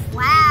there.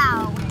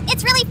 Wow!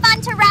 It's really fun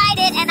to ride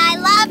it, and I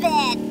love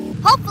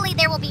it! Hopefully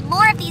there will be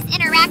more of these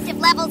interactive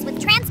levels with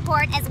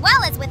transport as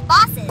well as with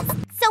bosses.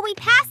 So we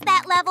passed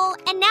that level,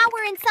 and now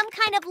we're in some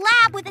kind of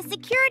lab with a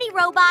security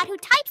robot who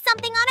types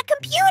something on a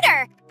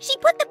computer! She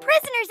put the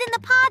prisoners in the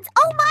pods!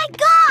 Oh my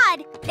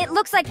God! It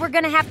looks like we're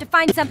gonna have to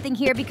find something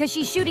here because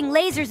she's shooting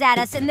lasers at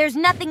us and there's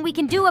nothing we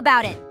can do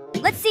about it.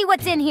 Let's see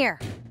what's in here.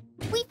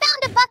 We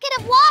found a bucket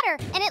of water,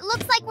 and it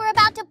looks like we're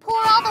about to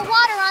pour all the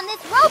water on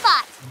this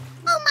robot!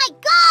 Oh my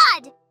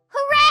God!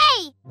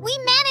 Hooray! We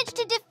managed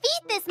to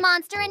defeat this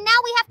monster, and now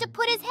we have to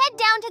put his head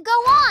down to go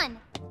on.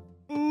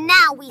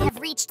 Now we have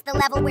reached the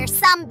level where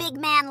some big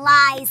man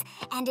lies,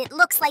 and it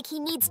looks like he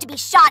needs to be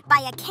shot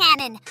by a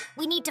cannon.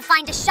 We need to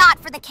find a shot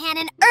for the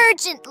cannon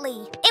urgently.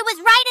 It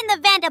was right in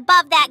the vent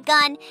above that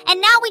gun, and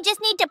now we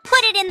just need to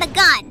put it in the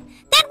gun.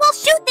 Then we'll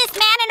shoot this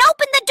man and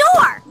open the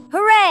door!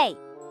 Hooray!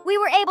 We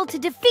were able to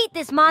defeat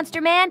this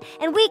monster man,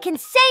 and we can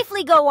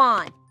safely go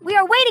on. We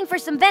are waiting for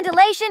some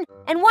ventilation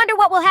and wonder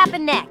what will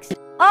happen next.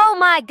 Oh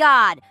my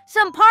God,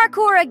 some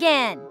parkour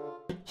again.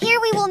 Here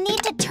we will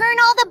need to turn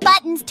all the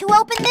buttons to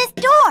open this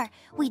door.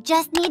 We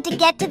just need to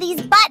get to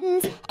these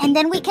buttons, and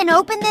then we can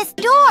open this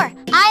door.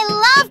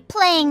 I love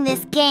playing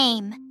this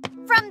game.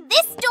 From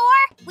this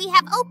door we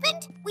have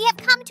opened, we have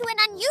come to an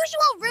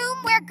unusual room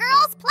where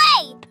girls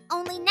play.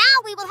 Only now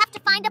we will have to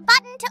find a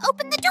button to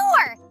open the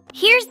door.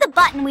 Here's the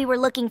button we were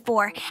looking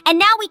for, and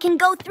now we can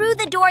go through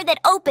the door that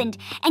opened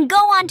and go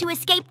on to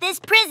escape this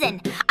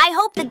prison. I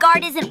hope the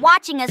guard isn't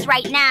watching us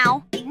right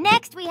now.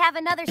 Next, we have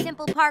another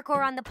simple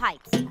parkour on the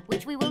pipes,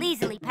 which we will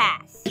easily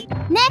pass.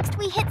 Next,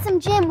 we hit some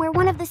gym where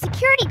one of the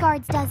security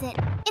guards does it.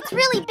 It's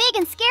really big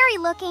and scary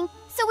looking,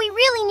 so we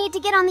really need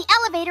to get on the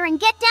elevator and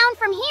get down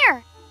from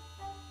here.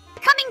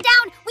 Coming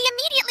down, we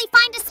immediately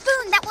find a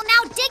spoon that will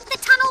now dig the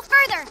tunnel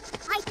further.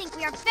 I think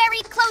we are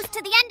very close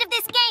to the end of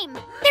this game.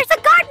 There's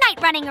a guard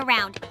knight running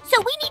around, so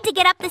we need to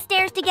get up the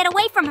stairs to get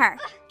away from her.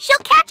 She'll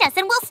catch us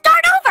and we'll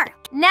start over.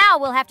 Now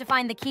we'll have to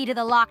find the key to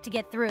the lock to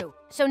get through.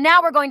 So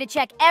now we're going to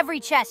check every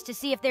chest to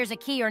see if there's a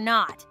key or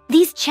not.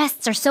 These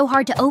chests are so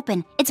hard to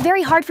open. It's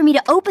very hard for me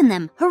to open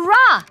them.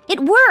 Hurrah! It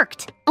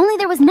worked! Only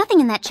there was nothing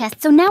in that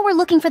chest, so now we're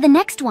looking for the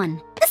next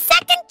one. The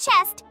second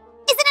chest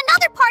is in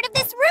another part of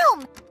this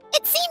room.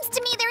 It seems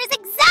to me there is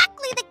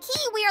exactly the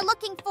key we are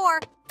looking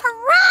for.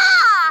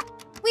 Hurrah!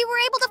 We were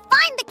able to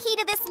find the key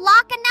to this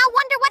lock and now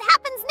wonder what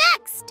happens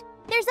next.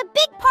 There's a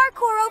big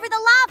parkour over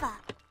the lava.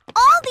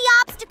 All the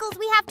obstacles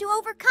we have to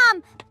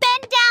overcome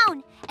bend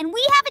down, and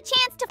we have a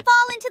chance to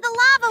fall into the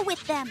lava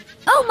with them.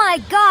 Oh my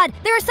God!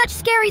 There are such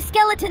scary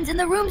skeletons in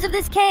the rooms of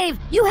this cave.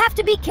 You have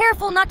to be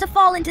careful not to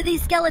fall into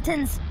these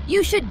skeletons.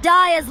 You should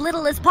die as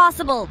little as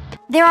possible.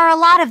 There are a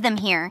lot of them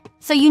here,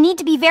 so you need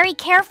to be very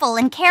careful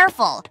and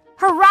careful.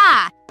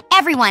 Hurrah!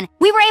 Everyone,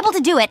 we were able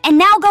to do it, and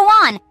now go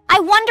on. I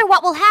wonder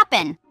what will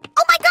happen.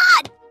 Oh my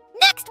God!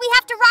 Next, we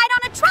have to ride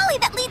on a trolley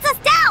that leads us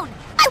down.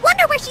 I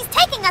wonder where she's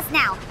taking us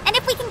now, and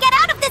if we can get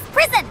out of this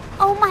prison.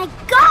 Oh my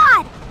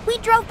God! We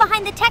drove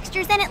behind the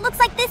textures, and it looks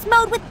like this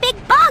mode with big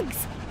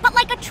bugs. But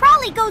like a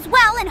trolley goes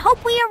well and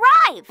hope we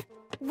arrive.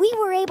 We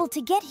were able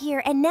to get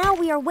here, and now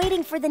we are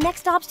waiting for the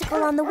next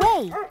obstacle on the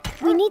way.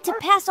 We need to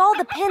pass all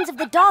the pens of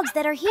the dogs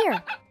that are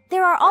here.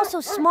 There are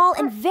also small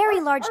and very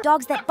large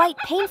dogs that bite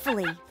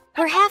painfully.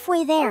 We're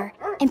halfway there,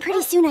 and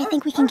pretty soon I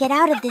think we can get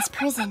out of this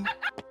prison.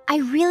 I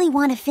really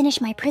want to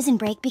finish my prison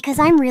break because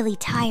I'm really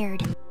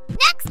tired.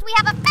 Next, we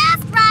have a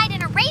fast ride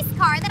in a race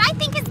car that I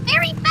think is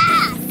very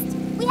fast.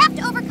 We have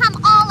to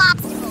overcome all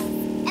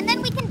obstacles, and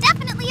then we can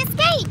definitely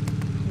escape.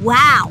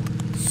 Wow,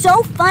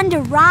 so fun to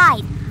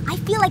ride. I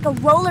feel like a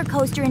roller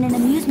coaster in an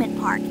amusement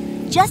park.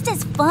 Just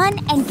as fun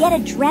and get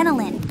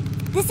adrenaline.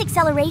 This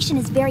acceleration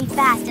is very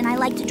fast and I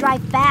like to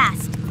drive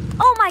fast.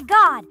 Oh my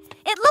God!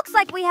 It looks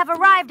like we have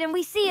arrived and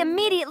we see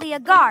immediately a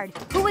guard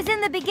who was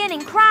in the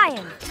beginning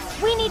crying.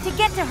 We need to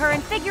get to her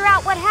and figure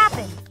out what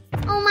happened.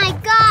 Oh my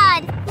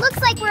God!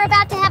 Looks like we're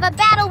about to have a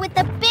battle with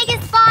the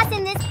biggest boss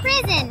in this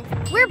prison.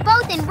 We're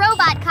both in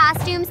robot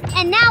costumes,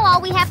 and now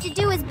all we have to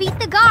do is beat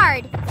the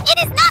guard. It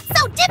is not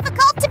so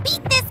difficult to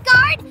beat this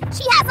guard.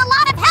 She has a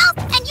lot of health,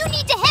 and you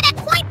need to hit at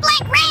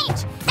point-blank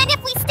range. And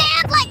if we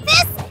stand like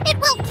this, it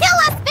will kill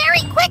us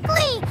very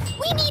quickly.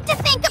 We need to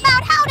think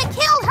about how to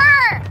kill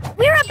her.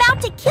 We're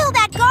about to kill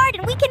that guard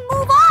and we can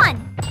move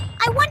on.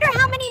 I wonder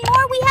how many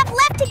more we have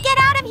left to get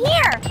out of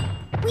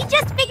here. We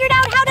just figured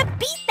out how to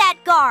beat that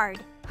guard.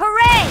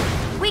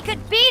 Hooray! We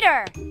could beat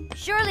her!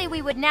 Surely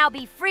we would now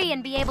be free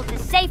and be able to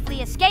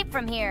safely escape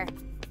from here.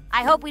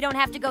 I hope we don't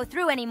have to go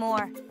through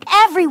anymore.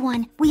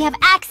 Everyone, we have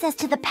access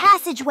to the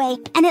passageway,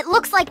 and it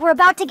looks like we're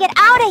about to get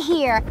out of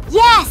here.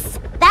 Yes!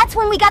 That's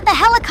when we got the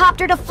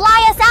helicopter to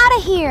fly us out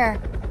of here.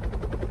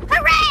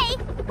 Hooray!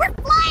 We're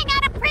flying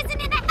out of prison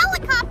in a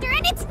helicopter,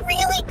 and it's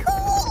really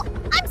cool!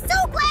 I'm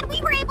so glad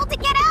we were able to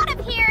get out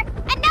of here,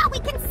 and now we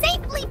can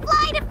safely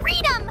fly to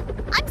freedom!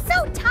 I'm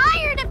so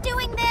tired of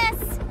doing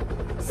this!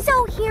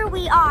 So here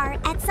we are,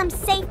 at some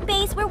safe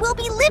base where we'll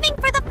be living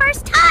for the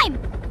first time!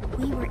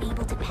 We were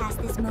able to pass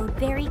this mode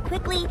very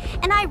quickly,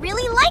 and I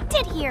really liked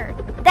it here.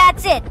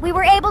 That's it, we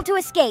were able to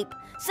escape.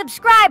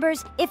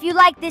 Subscribers, if you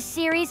like this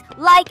series,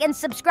 like and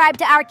subscribe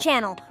to our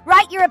channel.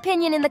 Write your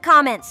opinion in the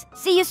comments.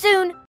 See you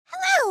soon!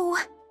 Hello!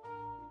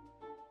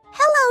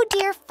 Hello,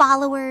 dear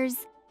followers!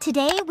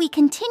 Today we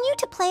continue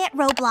to play at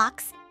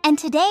Roblox, and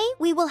today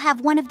we will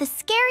have one of the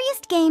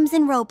scariest games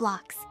in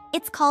Roblox.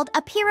 It's called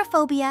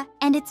Apeirophobia,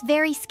 and it's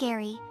very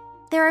scary.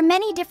 There are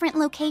many different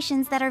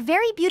locations that are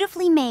very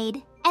beautifully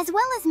made, as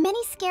well as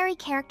many scary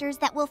characters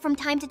that will from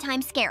time to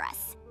time scare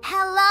us.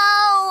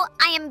 Hello!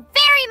 I am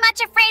very much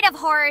afraid of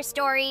horror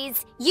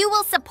stories. You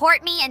will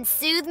support me and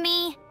soothe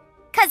me?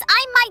 'Cause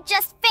I might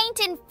just faint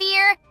in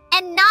fear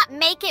and not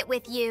make it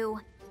with you.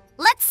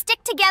 Let's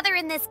stick together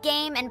in this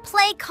game and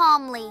play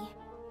calmly.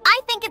 I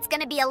think it's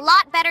gonna be a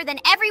lot better than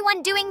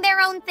everyone doing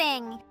their own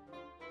thing.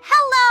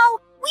 Hello!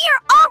 We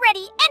are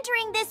already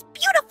entering this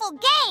beautiful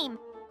game!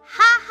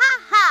 Ha ha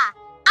ha!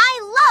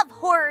 I love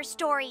horror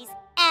stories,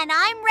 and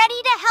I'm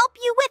ready to help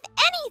you with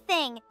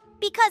anything!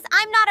 Because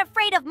I'm not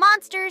afraid of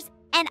monsters,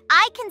 and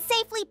I can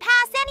safely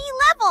pass any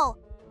level!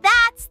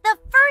 That's the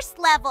first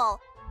level!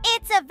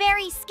 It's a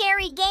very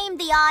scary game,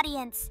 the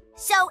audience.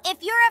 So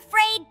if you're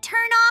afraid,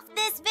 turn off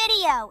this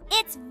video.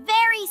 It's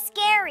very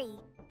scary.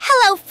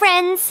 Hello,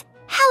 friends.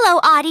 Hello,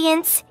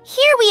 audience.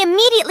 Here we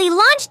immediately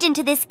launched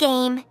into this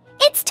game.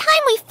 It's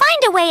time we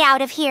find a way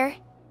out of here.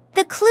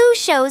 The clue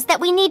shows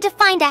that we need to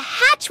find a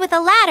hatch with a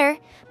ladder,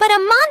 but a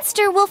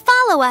monster will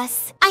follow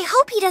us. I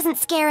hope he doesn't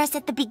scare us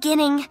at the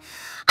beginning.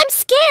 I'm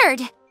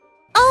scared.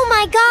 Oh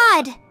my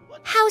God.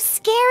 How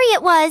scary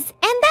it was.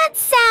 And that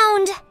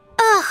sound.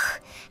 Ugh.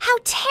 How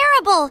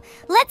terrible!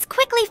 Let's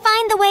quickly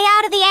find the way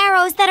out of the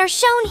arrows that are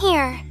shown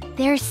here.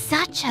 There's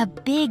such a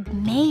big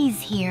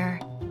maze here.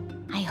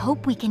 I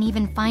hope we can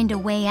even find a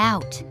way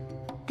out.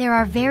 There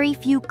are very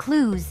few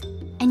clues,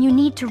 and you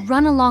need to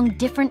run along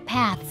different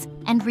paths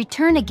and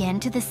return again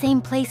to the same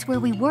place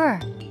where we were.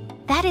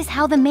 That is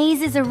how the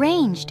maze is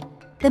arranged.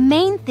 The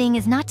main thing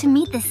is not to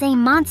meet the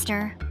same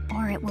monster,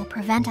 or it will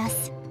prevent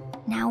us.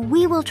 Now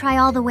we will try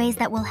all the ways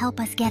that will help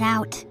us get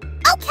out.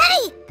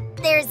 Okay!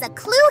 There's a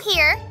clue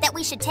here that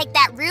we should take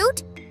that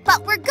route,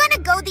 but we're gonna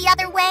go the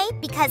other way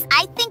because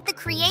I think the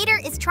creator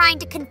is trying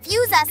to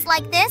confuse us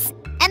like this,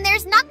 and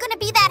there's not gonna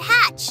be that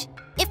hatch.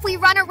 If we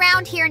run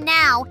around here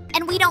now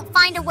and we don't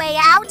find a way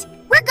out,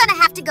 we're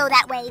gonna have to go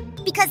that way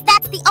because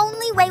that's the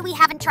only way we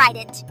haven't tried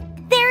it.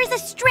 There is a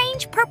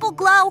strange purple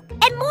glow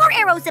and more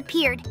arrows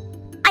appeared.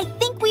 I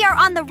think we are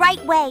on the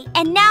right way,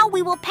 and now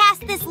we will pass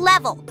this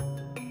level.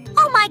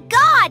 Oh my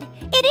God!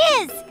 It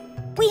is!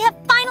 We have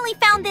finally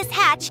found this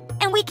hatch,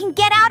 and we can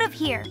get out of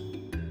here.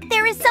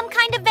 There is some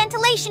kind of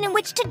ventilation in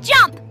which to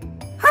jump.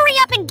 Hurry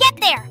up and get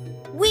there.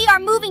 We are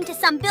moving to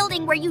some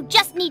building where you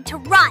just need to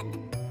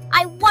run.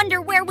 I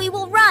wonder where we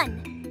will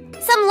run.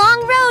 Some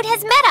long road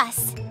has met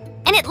us,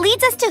 and it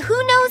leads us to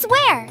who knows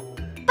where.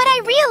 But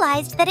I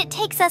realized that it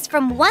takes us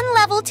from one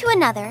level to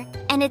another,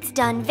 and it's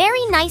done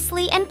very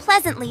nicely and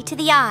pleasantly to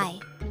the eye.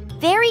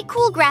 Very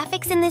cool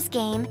graphics in this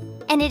game,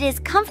 and it is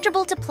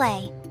comfortable to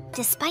play.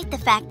 Despite the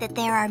fact that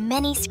there are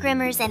many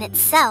scrimmers in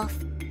itself,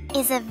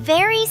 is a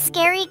very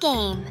scary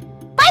game.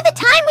 By the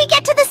time we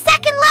get to the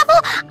second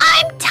level,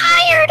 I'm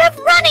tired of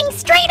running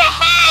straight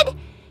ahead!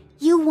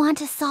 You want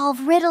to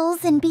solve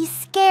riddles and be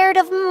scared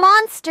of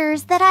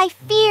monsters that I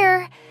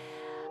fear.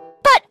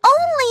 But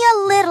only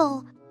a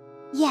little.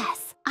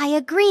 Yes, I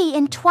agree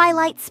in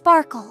Twilight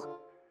Sparkle.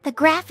 The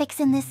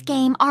graphics in this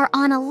game are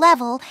on a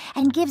level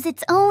and gives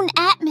its own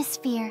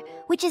atmosphere,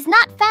 which is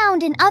not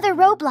found in other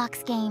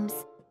Roblox games.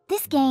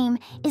 This game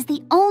is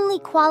the only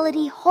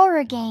quality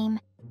horror game.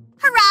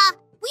 Hurrah!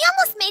 We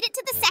almost made it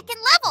to the second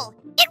level.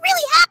 It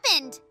really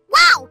happened.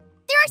 Wow!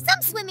 There are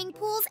some swimming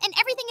pools and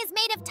everything is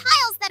made of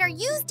tiles that are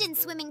used in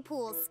swimming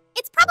pools.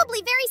 It's probably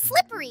very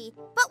slippery,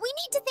 but we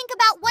need to think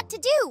about what to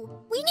do.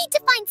 We need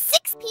to find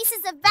 6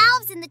 pieces of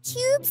valves in the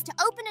tubes to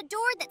open a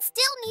door that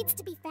still needs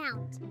to be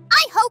found.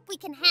 I hope we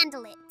can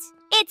handle it.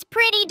 It's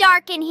pretty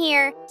dark in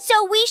here,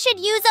 so we should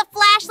use a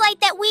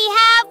flashlight that we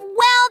have.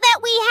 Well, that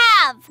we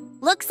have.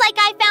 Looks like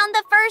I found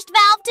the first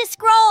valve to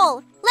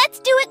scroll. Let's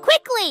do it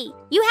quickly.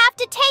 You have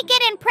to take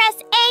it and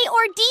press A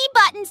or D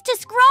buttons to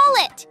scroll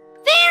it.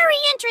 Very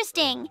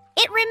interesting.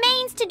 It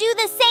remains to do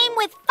the same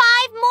with 5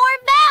 more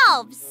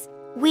valves.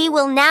 We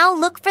will now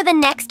look for the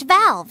next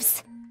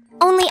valves.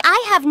 Only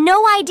I have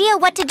no idea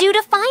what to do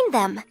to find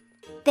them.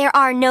 There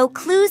are no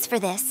clues for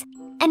this,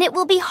 and it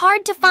will be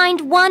hard to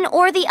find one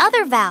or the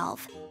other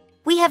valve.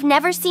 We have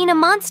never seen a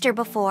monster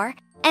before,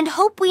 and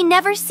hope we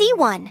never see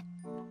one.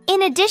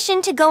 In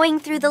addition to going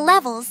through the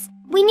levels,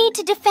 we need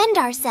to defend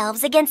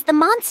ourselves against the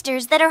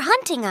monsters that are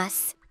hunting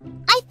us.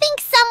 I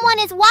think someone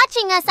is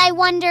watching us. I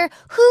wonder,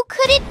 who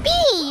could it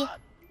be?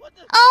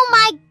 Oh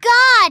my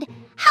God!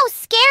 How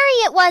scary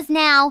it was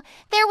now!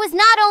 There was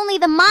not only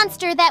the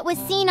monster that was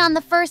seen on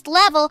the first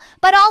level,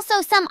 but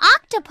also some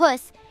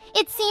octopus.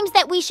 It seems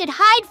that we should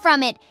hide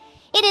from it.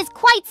 It is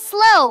quite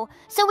slow,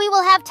 so we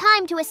will have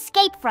time to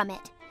escape from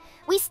it.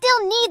 We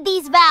still need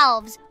these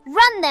valves.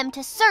 Run them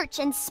to search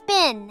and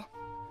spin.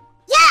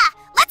 Yeah,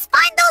 let's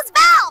find those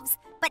valves!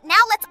 But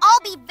now let's all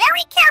be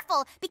very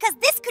careful, because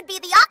this could be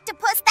the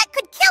octopus that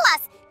could kill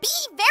us.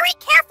 Be very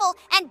careful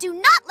and do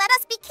not let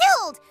us be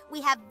killed.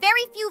 We have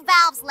very few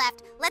valves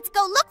left. Let's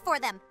go look for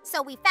them.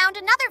 So we found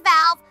another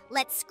valve.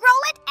 Let's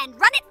scroll it and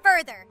run it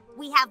further.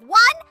 We have 1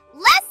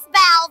 less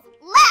valve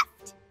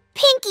left.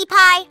 Pinkie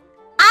Pie,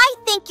 I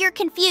think you're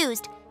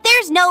confused.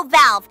 There's no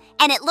valve,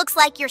 and it looks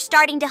like you're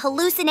starting to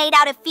hallucinate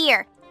out of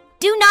fear.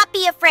 Do not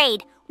be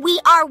afraid. We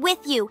are with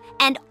you,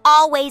 and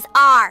always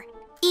are.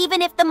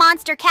 Even if the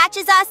monster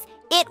catches us,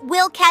 it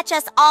will catch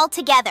us all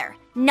together,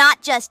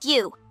 not just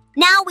you.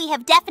 Now we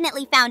have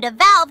definitely found a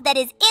valve that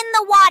is in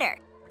the water.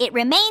 It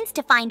remains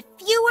to find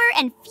fewer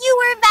and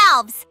fewer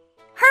valves.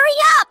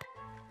 Hurry up!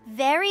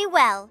 Very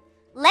well.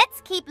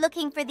 Let's keep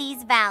looking for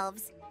these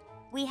valves.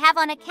 We have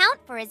on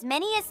account for as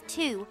many as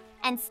 2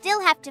 and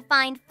still have to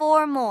find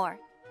 4 more.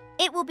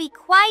 It will be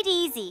quite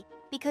easy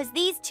because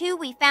these 2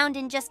 we found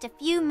in just a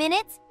few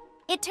minutes.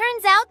 It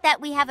turns out that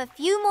we have a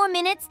few more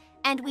minutes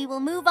and we will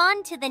move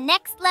on to the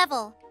next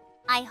level.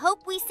 I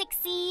hope we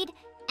succeed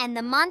and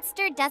the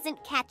monster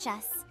doesn't catch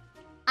us.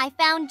 I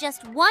found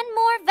just 1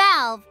 more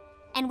valve,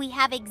 and we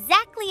have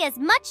exactly as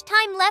much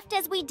time left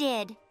as we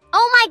did.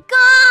 Oh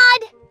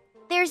my God!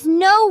 There's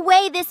no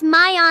way this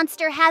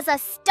Myonster has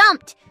us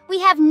stumped.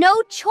 We have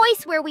no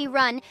choice where we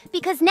run,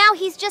 because now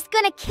he's just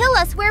gonna kill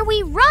us where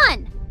we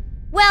run.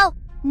 Well,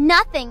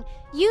 nothing.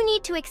 You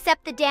need to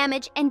accept the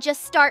damage and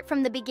just start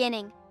from the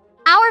beginning.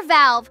 Our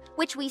valve,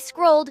 which we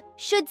scrolled,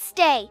 should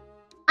stay.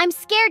 I'm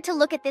scared to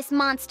look at this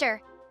monster.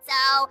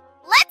 So,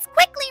 let's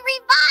quickly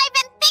revive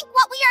and think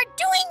what we are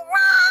doing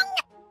wrong.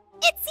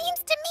 It seems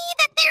to me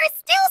that there is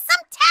still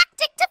some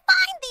tactic to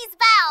find these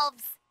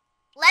valves.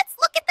 Let's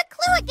look at the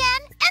clue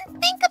again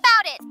and think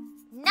about it.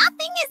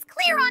 Nothing is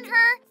clear on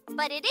her,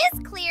 but it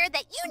is clear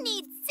that you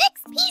need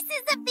 6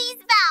 pieces of these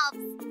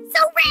valves. So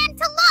ran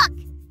to look.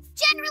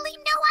 Generally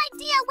no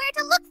idea where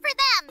to look for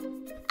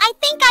them. I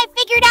think I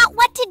figured out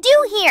what to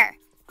do here.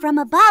 From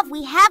above,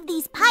 we have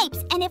these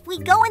pipes, and if we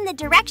go in the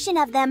direction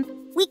of them,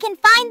 we can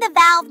find the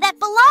valve that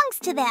belongs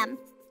to them.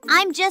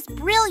 I'm just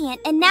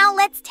brilliant, and now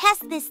let's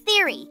test this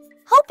theory.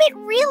 Hope it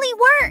really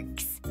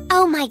works.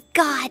 Oh my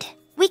God,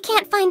 we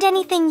can't find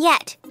anything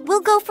yet.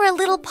 We'll go for a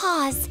little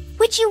pause,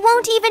 which you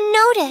won't even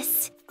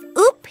notice.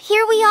 Oop,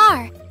 here we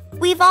are.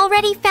 We've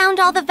already found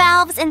all the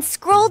valves and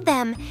scrolled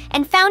them,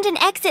 and found an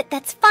exit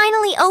that's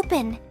finally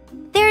open.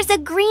 There's a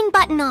green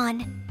button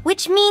on,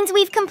 which means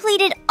we've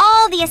completed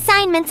all the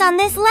assignments on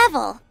this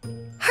level.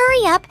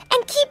 Hurry up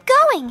and keep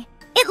going.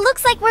 It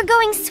looks like we're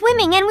going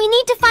swimming and we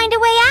need to find a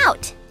way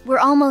out. We're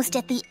almost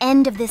at the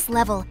end of this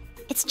level.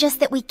 It's just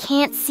that we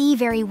can't see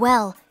very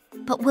well,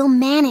 but we'll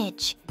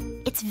manage.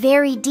 It's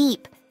very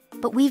deep,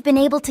 but we've been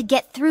able to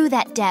get through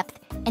that depth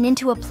and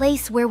into a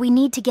place where we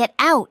need to get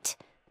out.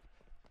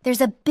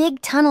 There's a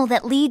big tunnel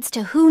that leads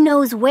to who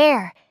knows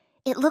where.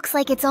 It looks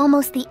like it's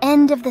almost the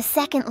end of the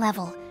second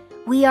level.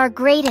 We are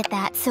great at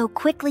that, so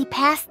quickly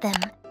past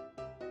them.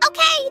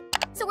 Okay,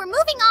 so we're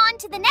moving on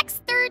to the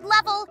next 3rd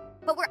level,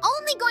 but we're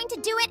only going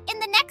to do it in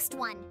the next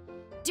one.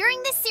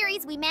 During this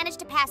series, we managed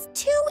to pass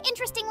 2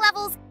 interesting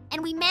levels,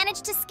 and we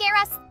managed to scare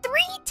us 3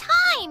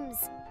 times.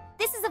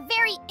 This is a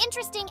very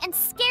interesting and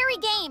scary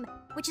game,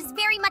 which is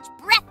very much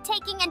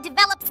breathtaking and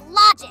develops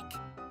logic.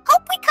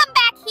 Hope we come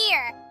back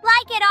here.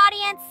 Like it,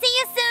 audience. See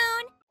you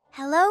soon.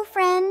 Hello,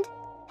 friend.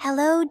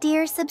 Hello,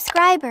 dear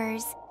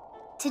subscribers.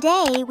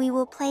 Today, we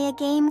will play a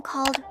game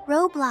called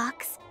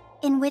Roblox,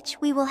 in which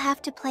we will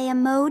have to play a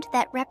mode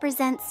that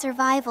represents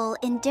survival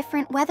in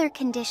different weather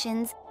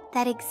conditions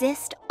that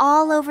exist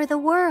all over the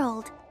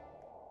world.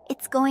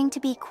 It's going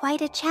to be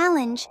quite a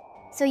challenge,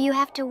 so you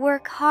have to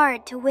work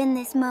hard to win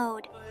this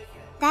mode.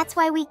 That's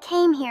why we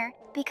came here,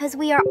 because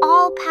we are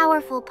all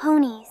powerful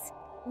ponies.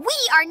 We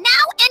are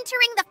now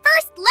entering the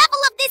first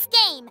level of this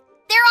game.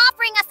 They're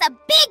offering us a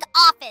big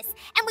office,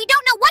 and we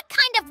don't know what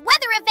kind of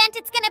weather event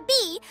it's gonna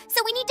be,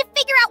 so we need to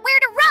figure out where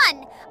to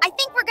run. I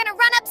think we're gonna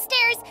run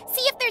upstairs,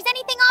 see if there's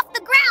anything off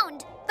the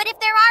ground. But if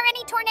there are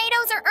any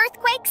tornadoes or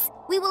earthquakes,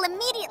 we will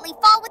immediately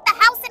fall with the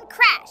house and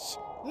crash.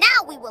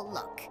 Now we will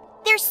look.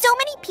 There's so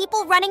many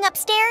people running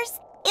upstairs.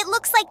 It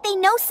looks like they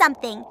know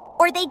something,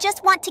 or they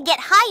just want to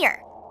get higher.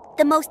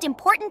 The most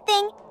important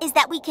thing is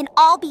that we can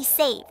all be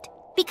saved,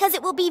 because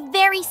it will be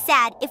very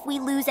sad if we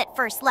lose at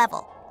first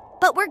level.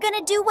 But we're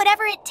gonna do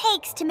whatever it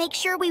takes to make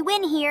sure we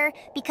win here,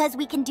 because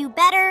we can do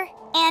better,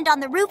 and on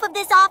the roof of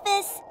this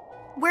office,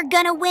 we're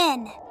gonna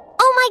win.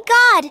 Oh my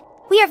god!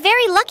 We are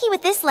very lucky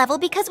with this level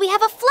because we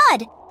have a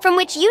flood, from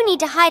which you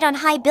need to hide on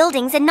high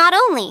buildings and not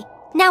only.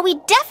 Now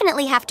we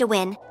definitely have to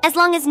win, as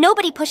long as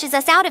nobody pushes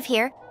us out of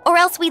here, or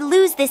else we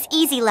lose this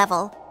easy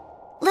level.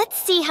 Let's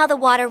see how the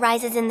water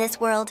rises in this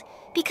world,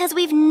 because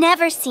we've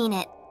never seen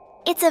it.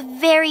 It's a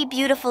very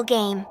beautiful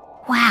game.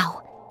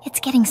 Wow, it's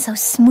getting so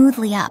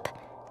smoothly up.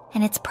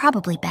 And it's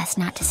probably best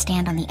not to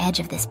stand on the edge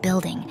of this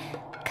building,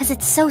 because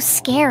it's so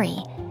scary,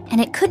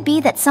 and it could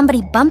be that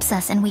somebody bumps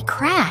us and we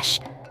crash.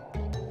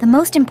 The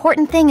most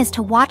important thing is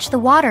to watch the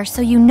water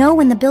so you know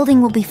when the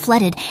building will be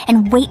flooded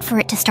and wait for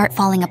it to start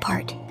falling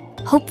apart.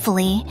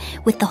 Hopefully,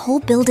 with the whole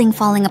building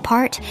falling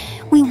apart,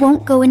 we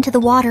won't go into the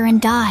water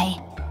and die.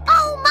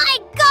 Oh my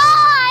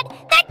god!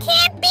 That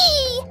can't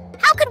be!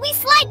 How could we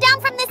slide down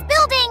from this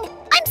building?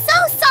 I'm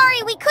so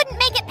sorry we couldn't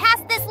make it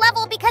past this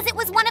level because it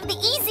was one of the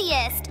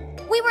easiest.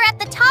 We were at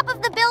the top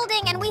of the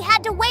building and we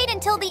had to wait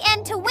until the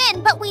end to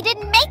win, but we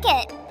didn't make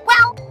it.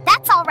 Well,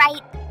 that's all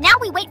right. Now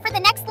we wait for the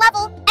next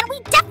level, and we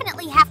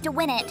definitely have to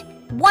win it.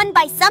 Won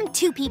by some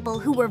 2 people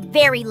who were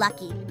very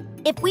lucky.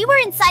 If we were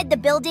inside the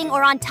building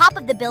or on top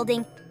of the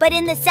building, but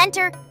in the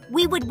center,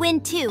 we would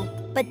win too.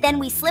 But then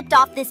we slipped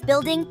off this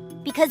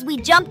building because we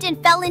jumped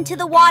and fell into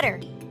the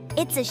water.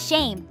 It's a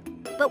shame,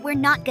 but we're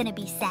not gonna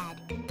be sad,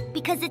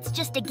 because it's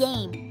just a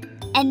game.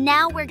 And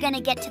now we're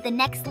gonna get to the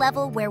next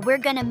level where we're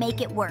gonna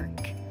make it work.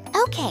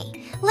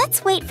 Okay,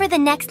 let's wait for the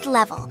next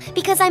level,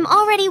 because I'm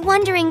already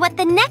wondering what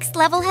the next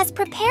level has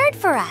prepared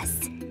for us.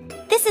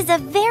 This is a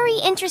very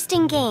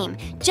interesting game,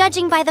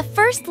 judging by the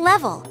first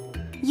level.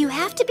 You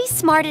have to be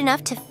smart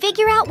enough to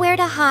figure out where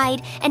to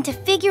hide, and to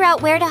figure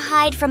out where to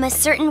hide from a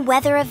certain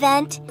weather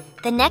event.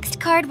 The next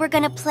card we're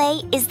gonna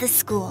play is the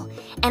school,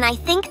 and I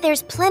think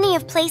there's plenty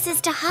of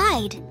places to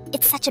hide.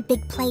 It's such a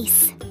big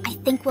place. I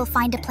think we'll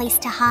find a place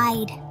to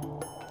hide.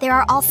 There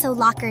are also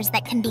lockers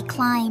that can be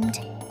climbed,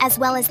 as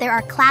well as there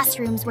are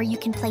classrooms where you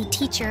can play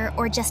teacher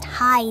or just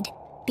hide,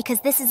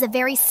 because this is a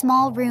very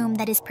small room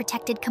that is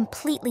protected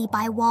completely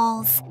by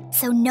walls,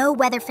 so no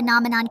weather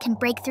phenomenon can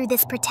break through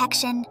this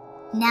protection.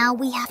 Now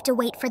we have to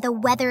wait for the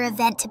weather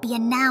event to be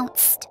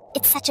announced.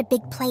 It's such a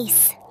big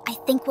place. I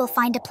think we'll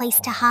find a place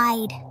to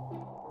hide.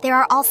 There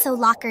are also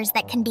lockers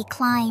that can be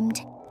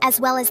climbed,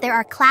 as well as there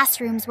are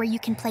classrooms where you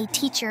can play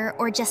teacher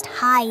or just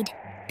hide,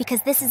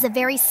 because this is a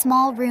very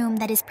small room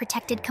that is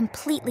protected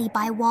completely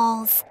by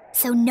walls,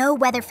 so no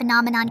weather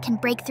phenomenon can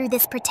break through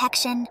this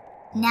protection.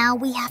 Now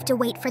we have to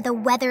wait for the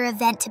weather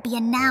event to be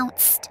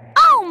announced.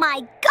 Oh my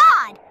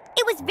god!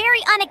 It was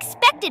very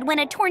unexpected when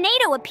a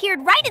tornado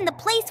appeared right in the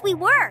place we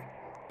were.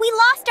 We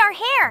lost our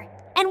hair,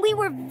 and we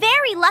were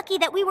very lucky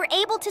that we were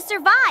able to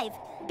survive,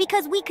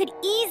 because we could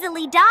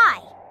easily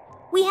die.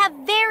 We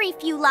have very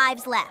few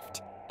lives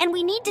left, and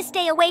we need to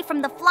stay away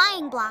from the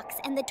flying blocks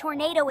and the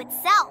tornado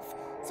itself,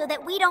 so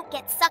that we don't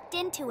get sucked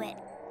into it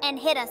and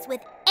hit us with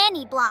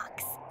any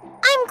blocks.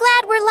 I'm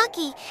glad we're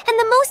lucky, and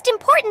the most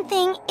important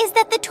thing is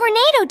that the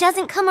tornado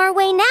doesn't come our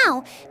way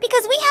now,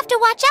 because we have to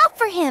watch out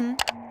for him.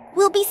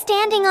 We'll be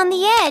standing on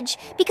the edge,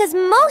 because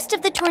most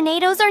of the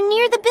tornadoes are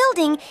near the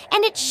building,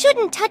 and it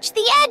shouldn't touch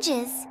the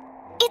edges.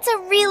 It's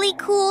a really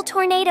cool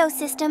tornado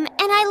system,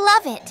 and I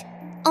love it.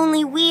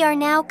 Only we are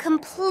now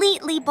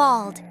completely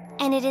bald,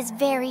 and it is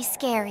very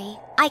scary.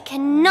 I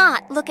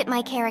cannot look at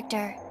my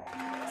character.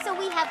 So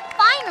we have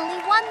finally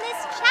won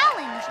this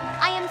challenge.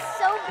 I am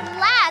so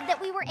glad that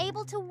we were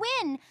able to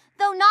win,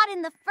 though not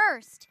in the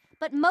first,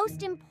 but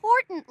most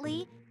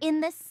importantly,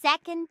 in the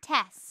second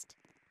test.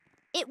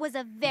 It was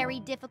a very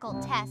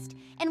difficult test,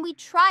 and we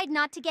tried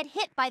not to get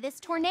hit by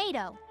this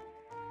tornado.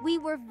 We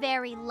were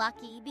very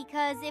lucky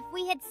because if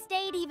we had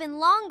stayed even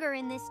longer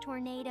in this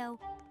tornado,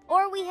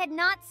 or we had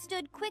not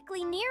stood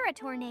quickly near a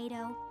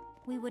tornado,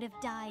 we would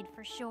have died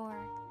for sure.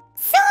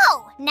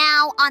 So,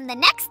 now on the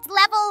next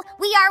level,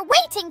 we are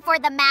waiting for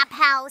the map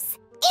house.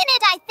 In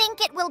it, I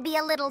think it will be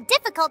a little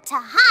difficult to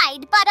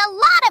hide, but a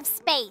lot of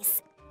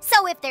space.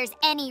 So if there's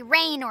any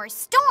rain or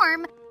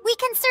storm, we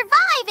can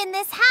survive in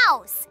this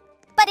house.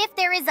 But if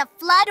there is a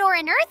flood or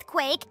an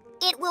earthquake,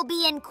 it will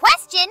be in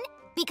question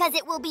because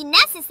it will be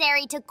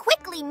necessary to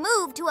quickly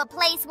move to a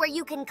place where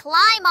you can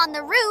climb on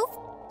the roof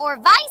or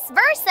vice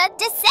versa,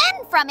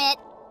 descend from it.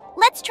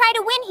 Let's try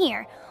to win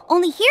here.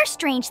 Only here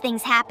strange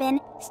things happen.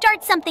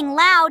 Start something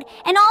loud,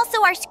 and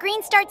also our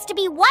screen starts to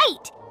be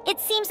white. It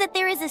seems that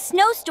there is a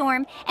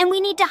snowstorm, and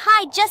we need to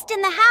hide just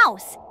in the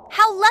house.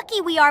 How lucky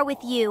we are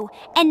with you.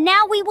 And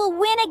now we will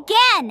win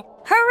again.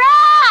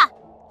 Hurrah!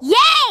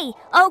 Yay!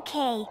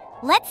 Okay,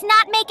 let's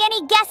not make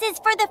any guesses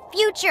for the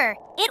future.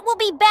 It will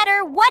be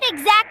better what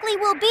exactly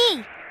will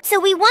be. So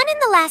we won in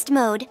the last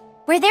mode,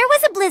 where there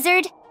was a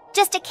blizzard,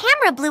 just a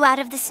camera blew out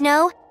of the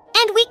snow,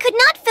 and we could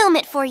not film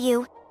it for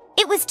you.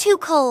 It was too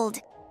cold.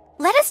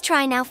 Let us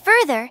try now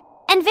further,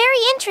 and very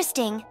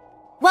interesting.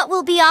 What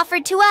will be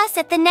offered to us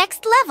at the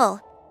next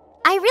level?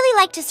 I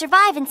really like to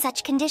survive in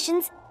such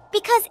conditions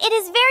because it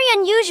is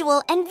very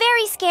unusual and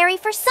very scary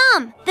for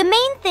some. The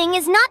main thing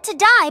is not to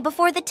die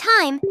before the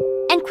time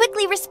and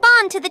quickly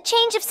respond to the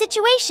change of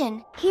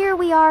situation. Here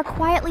we are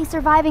quietly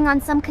surviving on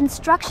some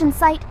construction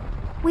site.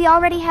 We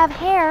already have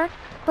hair,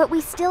 but we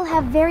still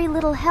have very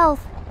little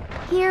health.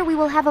 Here we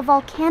will have a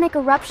volcanic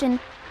eruption,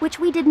 which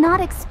we did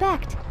not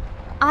expect.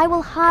 I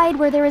will hide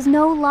where there is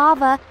no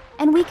lava,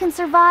 and we can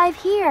survive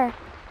here.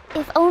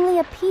 If only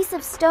a piece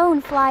of stone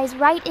flies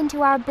right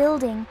into our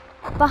building,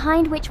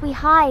 behind which we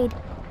hide,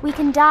 we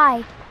can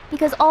die,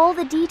 because all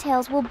the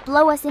details will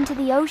blow us into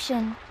the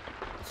ocean.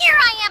 Here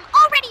I am,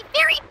 already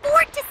very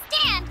bored to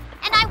stand,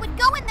 and I would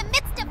go in the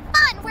midst of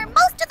fun where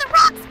most of the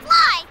rocks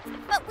fly.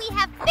 But we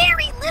have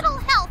very little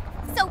health,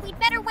 so we'd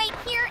better wait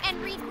here and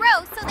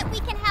regrow so that we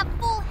can have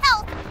full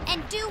health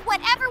and do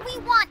whatever we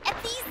want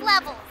at these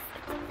levels.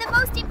 The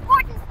most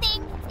important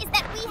thing is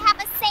that we have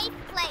a safe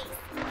place.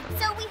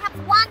 So we have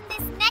won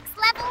this next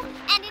level,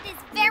 and it is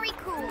very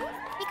cool,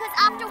 because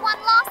after one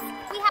loss,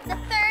 we have the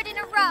third in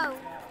a row.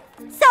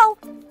 So,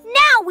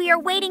 now we are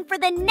waiting for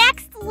the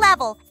next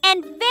level,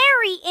 and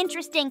very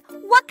interesting,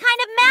 what kind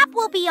of map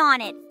will be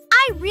on it?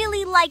 I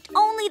really liked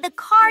only the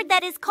card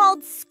that is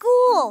called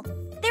School.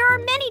 There are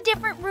many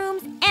different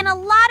rooms and a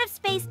lot of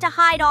space to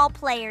hide all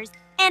players,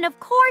 and of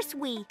course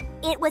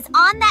It was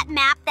on that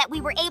map that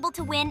we were able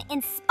to win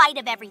in spite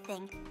of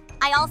everything.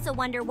 I also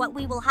wonder what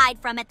we will hide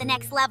from at the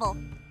next level.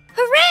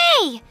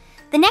 Hooray!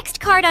 The next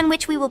card on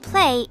which we will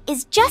play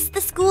is just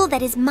the school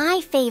that is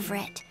my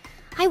favorite.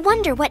 I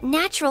wonder what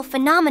natural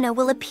phenomena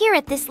will appear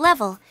at this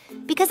level,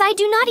 because I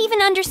do not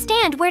even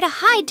understand where to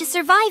hide to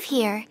survive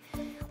here.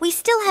 We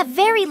still have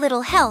very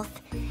little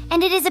health,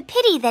 and it is a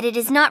pity that it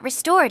is not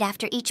restored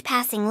after each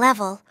passing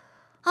level.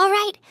 All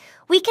right,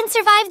 we can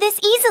survive this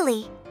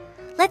easily.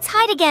 Let's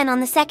hide again on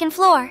the second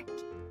floor.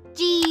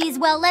 Geez,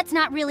 well, let's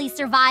not really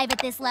survive at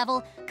this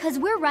level, 'cause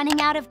we're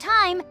running out of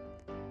time.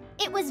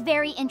 It was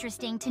very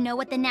interesting to know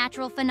what the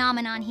natural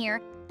phenomenon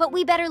here, but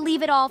we better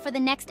leave it all for the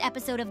next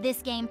episode of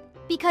this game,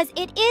 because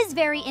it is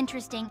very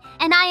interesting,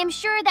 and I am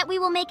sure that we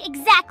will make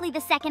exactly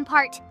the second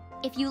part.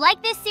 If you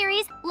like this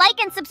series, like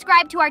and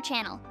subscribe to our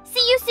channel.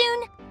 See you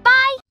soon.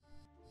 Bye!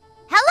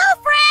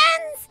 Hello,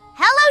 friends!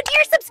 Hello,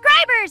 dear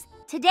subscribers!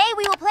 Today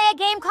we will play a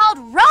game called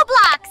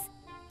Roblox.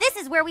 This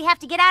is where we have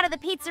to get out of the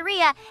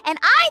pizzeria, and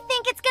I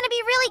think it's gonna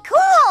be really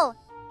cool!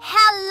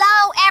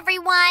 Hello,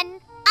 everyone!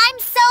 I'm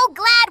so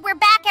glad we're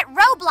back at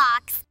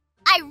Roblox.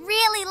 I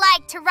really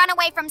like to run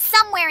away from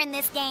somewhere in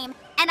this game,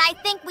 and I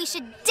think we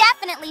should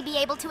definitely be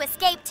able to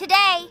escape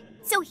today.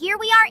 So here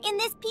we are in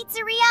this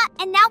pizzeria,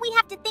 and now we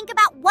have to think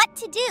about what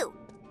to do.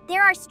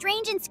 There are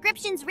strange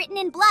inscriptions written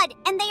in blood,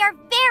 and they are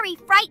very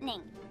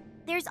frightening.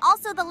 There's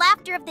also the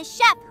laughter of the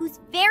chef, who's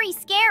very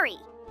scary.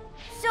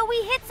 So we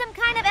hit some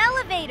kind of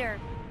elevator.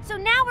 So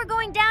now we're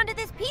going down to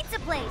this pizza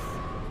place.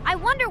 I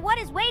wonder what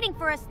is waiting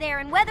for us there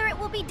and whether it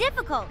will be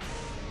difficult.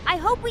 I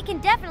hope we can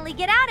definitely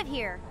get out of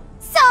here.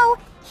 So,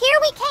 here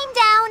we came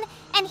down,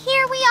 and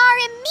here we are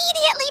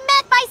immediately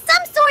met by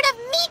some sort of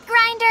meat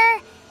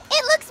grinder.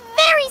 It looks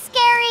very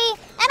scary,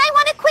 and I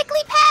want to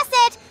quickly pass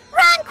it.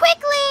 Run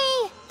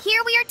quickly!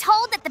 Here we are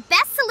told that the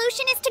best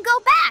solution is to go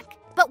back,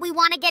 but we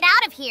want to get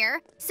out of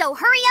here, so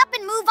hurry up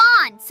and move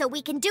on so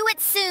we can do it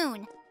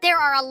soon. There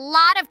are a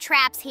lot of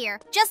traps here,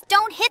 just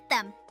don't hit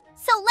them.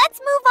 So let's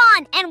move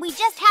on, and we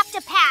just have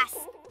to pass.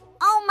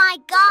 Oh my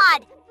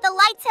God, the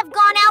lights have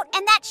gone out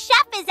and that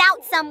chef is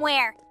out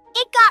somewhere.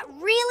 It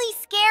got really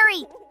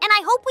scary, and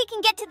I hope we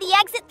can get to the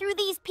exit through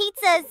these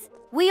pizzas.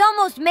 We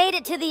almost made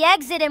it to the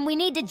exit and we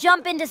need to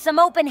jump into some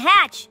open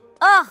hatch.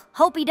 Ugh,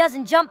 hope he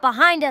doesn't jump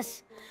behind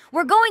us.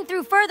 We're going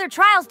through further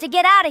trials to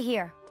get out of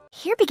here.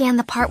 Here began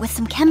the part with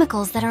some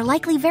chemicals that are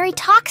likely very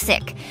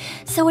toxic,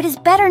 so it is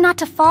better not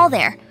to fall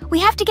there. We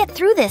have to get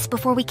through this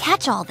before we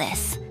catch all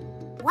this.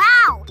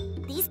 Wow,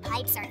 these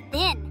pipes are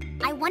thin.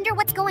 I wonder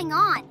what's going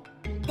on.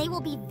 They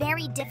will be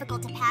very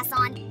difficult to pass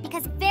on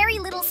because very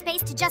little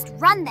space to just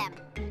run them.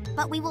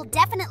 But we will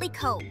definitely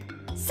cope.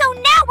 So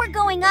now we're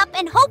going up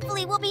and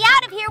hopefully we'll be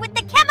out of here with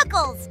the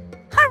chemicals.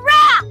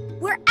 Hurrah!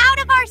 We're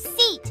out of our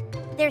seat.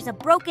 There's a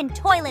broken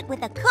toilet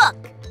with a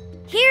cook.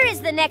 Here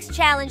is the next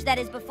challenge that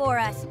is before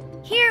us.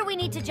 Here we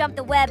need to jump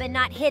the web and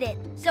not hit it,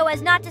 so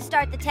as not to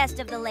start the test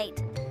of the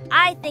late.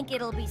 I think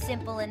it'll be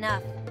simple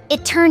enough.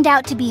 It turned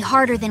out to be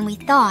harder than we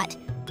thought,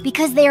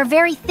 because they are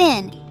very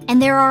thin,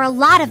 and there are a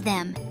lot of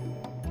them.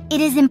 It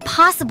is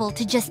impossible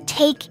to just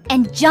take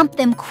and jump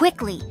them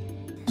quickly.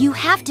 You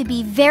have to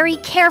be very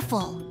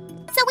careful.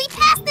 So we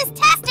passed this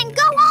test and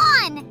go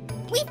on!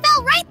 We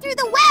fell right through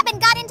the web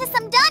and got into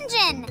some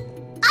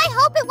dungeon. I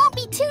hope it won't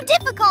be too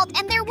difficult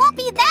and there won't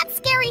be that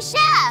scary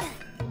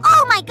chef.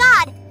 Oh my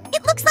god!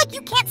 It looks like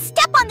you can't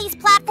step on these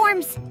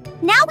platforms.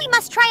 Now we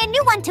must try a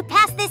new one to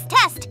pass this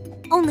test.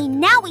 Only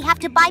now we have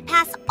to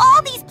bypass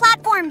all these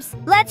platforms.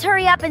 Let's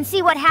hurry up and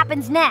see what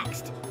happens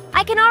next.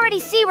 I can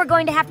already see we're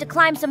going to have to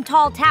climb some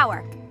tall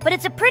tower, but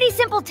it's a pretty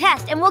simple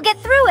test and we'll get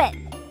through it.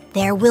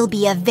 There will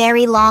be a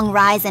very long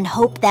rise and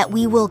hope that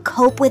we will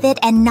cope with it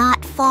and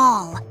not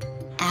fall.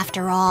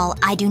 After all,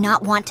 I do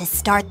not want to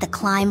start the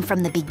climb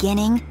from the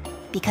beginning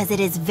because it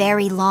is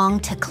very long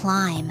to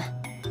climb.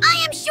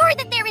 I am sure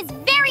that there is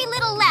very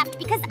little left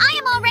because I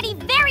am already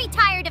very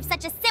tired of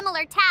such a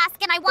similar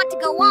task and I want to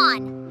go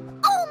on.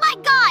 Oh my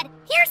god!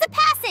 Here's a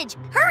passage!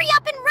 Hurry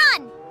up and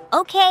run!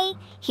 Okay,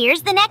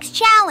 here's the next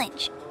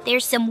challenge.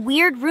 There's some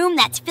weird room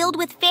that's filled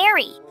with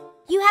fairy.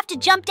 You have to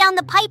jump down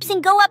the pipes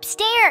and go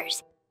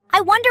upstairs.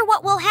 I wonder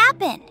what will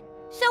happen.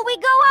 So we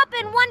go up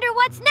and wonder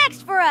what's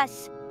next for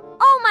us.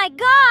 Oh my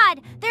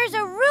god! There's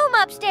a room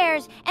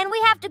upstairs, and we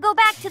have to go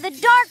back to the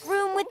dark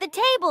room with the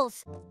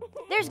tables.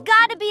 There's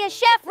gotta be a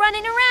chef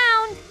running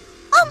around.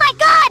 Oh my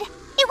god!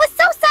 It was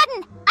so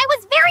sudden! I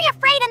was very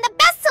afraid and the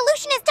best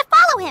solution is to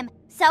follow him.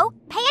 So,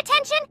 pay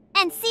attention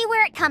and see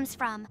where it comes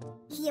from.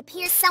 He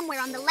appears somewhere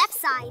on the left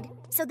side,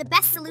 so the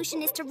best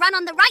solution is to run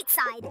on the right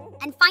side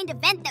and find a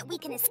vent that we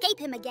can escape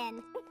him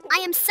again. I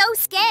am so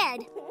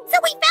scared. So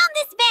we found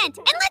this vent,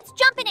 and let's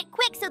jump in it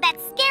quick so that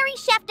scary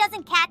chef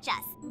doesn't catch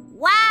us.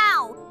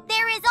 Wow!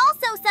 There is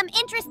also some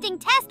interesting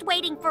test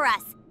waiting for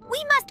us.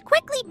 We must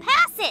quickly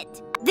pass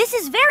it. This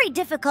is very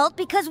difficult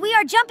because we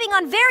are jumping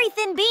on very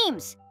thin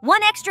beams.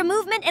 One extra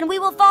movement and we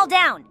will fall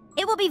down.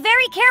 It will be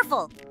very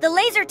careful. The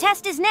laser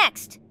test is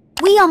next.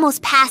 We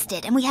almost passed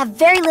it, and we have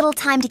very little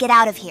time to get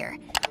out of here.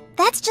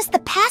 That's just the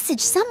passage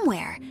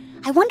somewhere.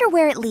 I wonder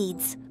where it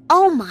leads.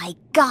 Oh my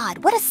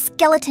god, what a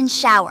skeleton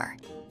shower.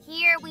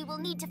 Here we will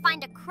need to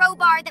find a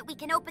crowbar that we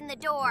can open the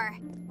door.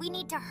 We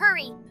need to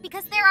hurry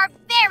because there are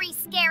very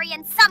scary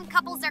and some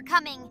couples are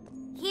coming.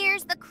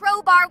 Here's the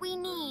crowbar we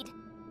need.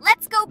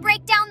 Let's go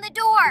break down the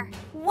door.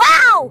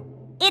 Wow!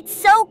 It's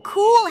so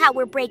cool how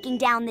we're breaking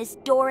down this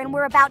door and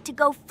we're about to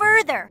go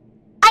further.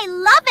 I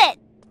love it!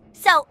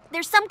 So,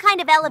 there's some kind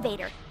of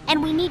elevator,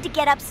 and we need to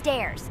get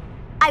upstairs.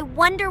 I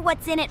wonder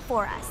what's in it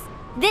for us.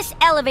 This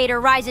elevator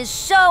rises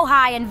so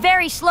high and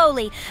very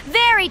slowly.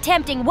 Very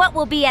tempting what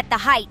will be at the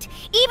height.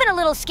 Even a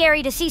little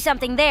scary to see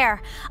something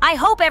there. I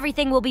hope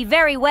everything will be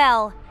very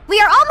well.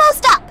 We are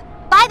almost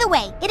up! By the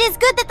way, it is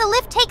good that the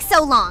lift takes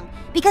so long,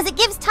 because it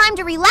gives time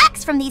to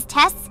relax from these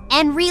tests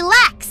and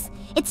relax.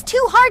 It's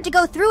too hard to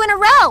go through in a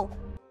row.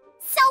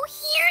 So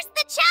here's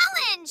the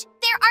challenge!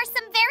 There are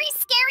some very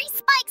scary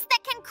spikes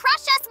that can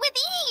crush us with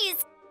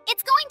ease!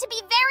 It's going to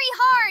be very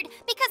hard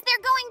because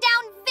they're going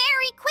down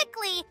very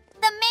quickly.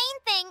 The main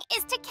thing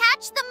is to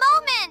catch the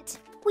moment.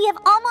 We have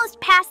almost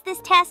passed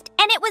this test,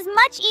 and it was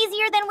much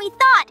easier than we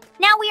thought.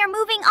 Now we are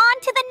moving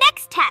on to the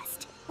next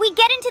test. We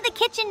get into the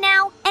kitchen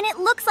now, and it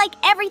looks like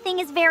everything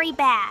is very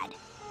bad.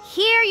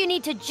 Here you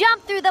need to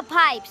jump through the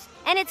pipes,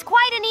 and it's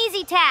quite an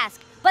easy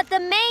task. But the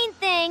main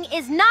thing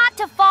is not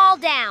to fall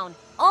down.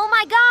 Oh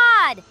my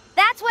god!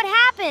 That's what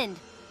happened!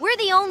 We're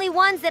the only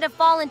ones that have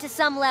fallen to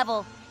some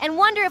level, and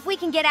wonder if we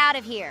can get out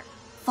of here.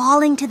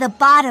 Falling to the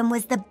bottom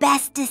was the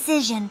best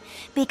decision,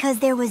 because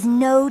there was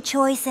no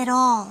choice at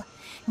all.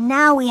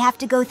 Now we have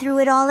to go through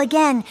it all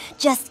again.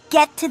 Just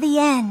get to the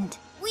end.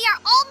 We are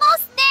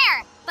almost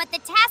there, but the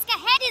task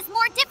ahead is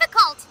more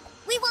difficult.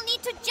 We will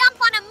need to jump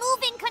on a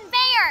moving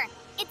conveyor.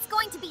 It's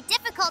going to be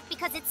difficult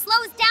because it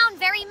slows down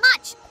very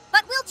much,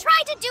 but we'll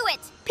try to do it.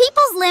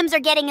 People's limbs are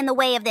getting in the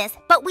way of this,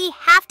 but we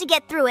have to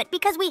get through it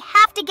because we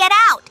have to get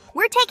out.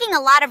 We're taking a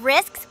lot of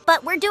risks,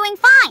 but we're doing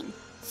fine.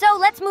 So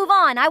let's move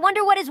on. I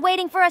wonder what is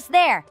waiting for us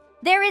there.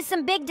 There is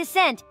some big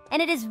descent,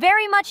 and it is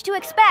very much to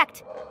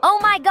expect. Oh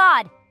my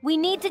god, we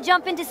need to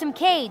jump into some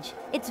cage.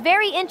 It's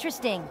very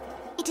interesting.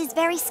 It is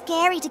very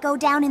scary to go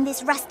down in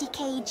this rusty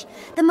cage.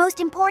 The most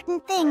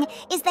important thing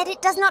is that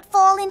it does not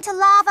fall into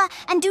lava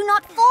and do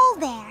not fall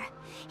there.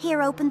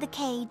 Here open the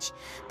cage,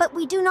 but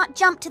we do not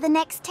jump to the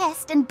next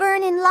test and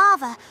burn in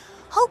lava.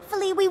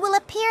 Hopefully we will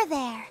appear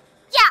there.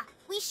 Yeah,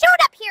 we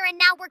showed up here and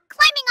now we're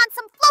climbing on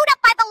some float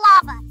up by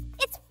the lava.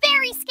 It's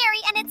very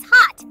scary and it's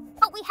hot,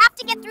 but we have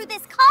to get through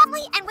this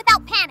calmly and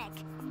without panic.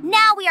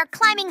 Now we are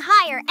climbing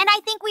higher, and I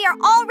think we are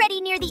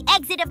already near the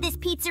exit of this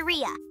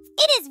pizzeria.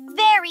 It is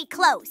very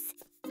close.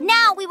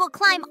 Now we will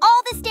climb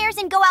all the stairs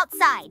and go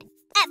outside.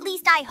 At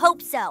least I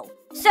hope so.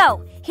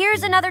 So,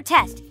 here's another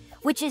test,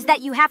 which is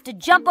that you have to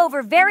jump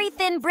over very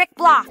thin brick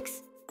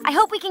blocks. I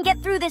hope we can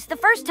get through this the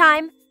first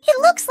time.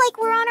 It looks like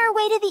we're on our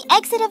way to the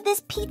exit of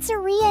this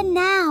pizzeria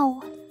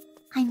now.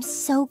 I'm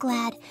so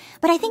glad,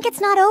 but I think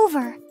it's not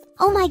over.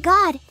 Oh my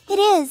god, it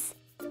is.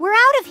 We're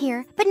out of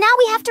here, but now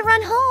we have to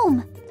run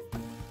home.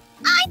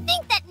 I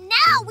think that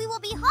now we will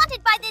be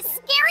haunted by this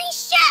scary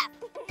chef.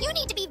 You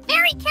need to be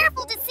very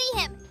careful to see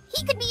him.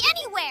 He could be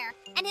anywhere,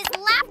 and his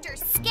laughter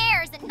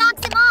scares and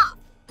knocks him off.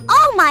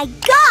 Oh my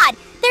god!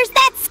 There's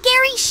that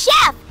scary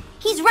chef!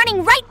 He's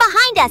running right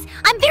behind us.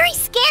 I'm very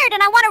scared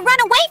and I want to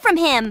run away from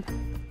him.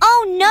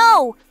 Oh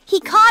no! He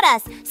caught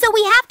us, so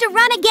we have to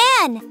run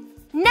again.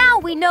 Now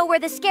we know where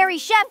the scary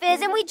chef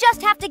is and we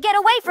just have to get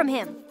away from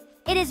him.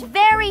 It is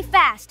very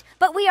fast,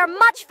 but we are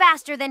much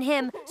faster than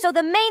him, so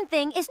the main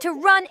thing is to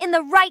run in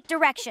the right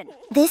direction.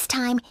 This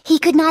time, he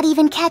could not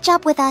even catch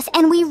up with us,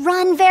 and we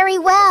run very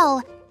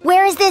well.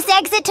 Where is this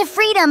exit to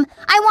freedom?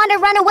 I want to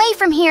run away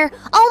from here.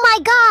 Oh my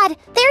god,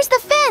 there's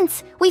the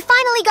fence. We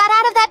finally got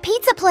out of that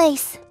pizza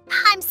place.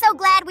 I'm so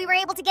glad we were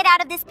able to get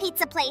out of this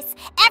pizza place.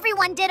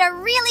 Everyone did a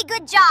really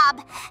good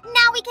job.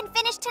 Now we can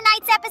finish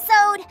tonight's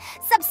episode.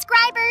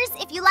 Subscribers,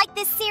 if you like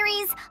this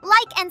series,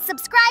 like and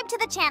subscribe to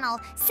the channel.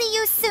 See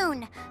you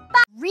soon.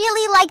 Bye.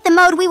 Really like the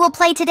mode we will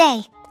play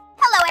today.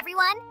 Hello,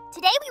 everyone.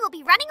 Today we will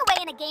be running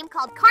away in a game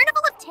called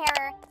Carnival of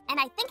Terror, and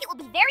I think it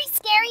will be very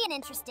scary and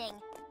interesting.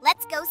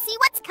 Let's go see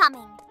what's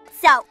coming.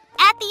 So,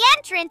 at the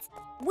entrance,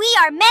 we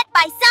are met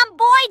by some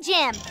boy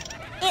Jim.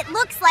 It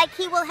looks like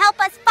he will help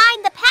us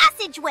find the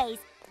passageways,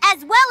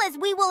 as well as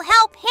we will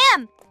help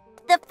him.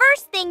 The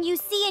first thing you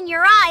see in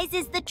your eyes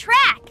is the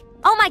track.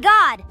 Oh my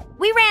god!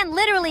 We ran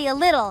literally a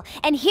little,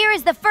 and here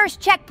is the first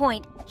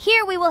checkpoint.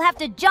 Here we will have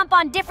to jump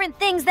on different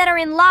things that are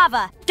in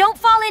lava. Don't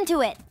fall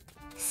into it.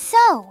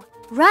 So,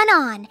 run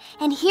on,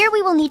 and here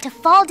we will need to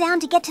fall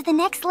down to get to the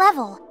next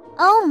level.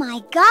 Oh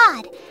my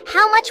god!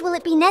 How much will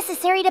it be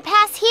necessary to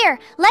pass here?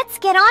 Let's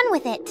get on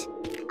with it.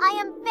 I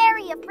am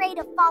very afraid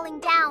of falling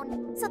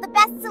down, so the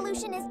best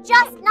solution is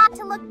just not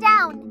to look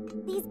down.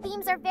 These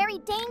beams are very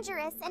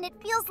dangerous and it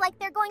feels like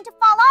they're going to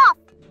fall off.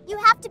 You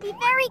have to be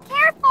very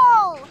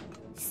careful.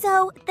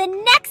 So, the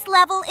next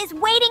level is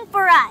waiting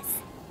for us.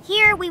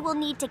 Here we will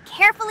need to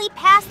carefully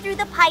pass through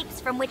the pipes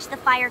from which the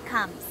fire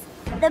comes.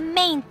 The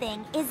main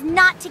thing is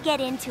not to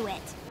get into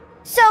it.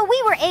 So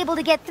we were able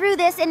to get through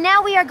this, and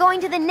now we are going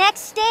to the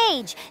next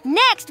stage.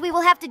 Next, we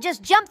will have to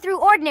just jump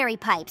through ordinary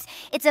pipes.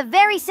 It's a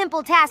very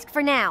simple task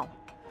for now.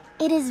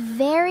 It is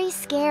very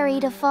scary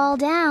to fall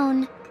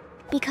down,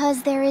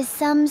 because there is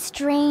some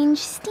strange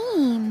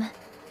steam.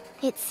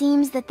 It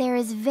seems that there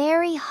is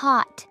very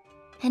hot,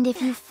 and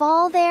if you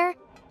fall there,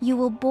 you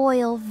will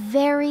boil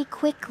very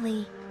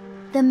quickly.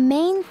 The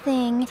main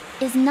thing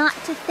is not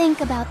to think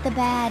about the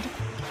bad.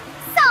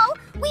 So,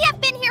 we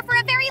have been here for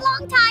a very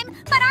long time,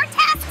 but our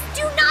tasks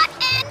do not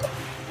end.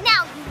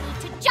 Now you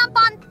need to jump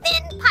on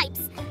thin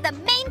pipes. The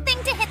main thing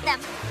to hit them.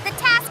 The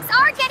tasks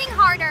are getting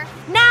harder.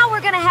 Now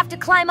we're gonna have to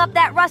climb up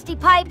that rusty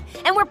pipe,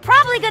 and we're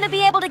probably gonna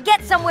be able to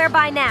get somewhere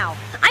by now.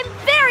 I'm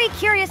very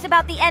curious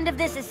about the end of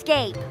this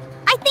escape.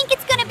 I think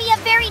it's gonna be a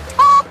very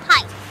tall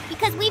pipe,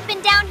 because we've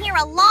been down here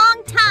a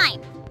long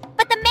time.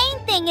 But the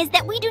main thing is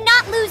that we do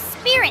not lose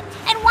spirit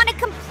and want to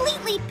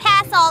completely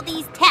pass all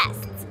these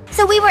tests.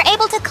 So we were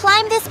able to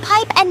climb this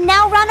pipe and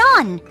now run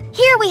on.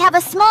 Here we have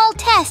a small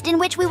test in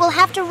which we will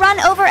have to run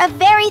over a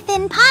very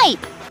thin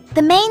pipe.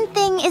 The main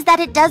thing is that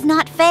it does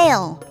not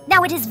fail.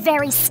 Now it is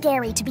very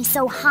scary to be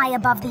so high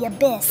above the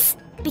abyss,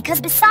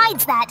 because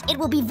besides that, it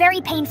will be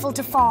very painful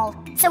to fall,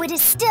 so it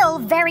is still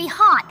very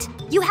hot.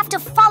 You have to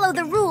follow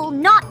the rule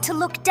not to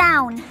look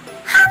down.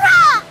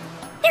 Hurrah!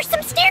 There's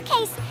some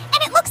staircase,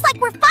 and it looks like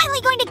we're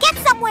finally going to get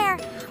somewhere.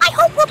 I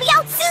hope we'll be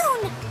out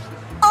soon.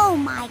 Oh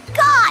my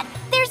god!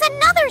 There's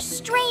another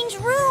strange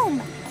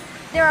room.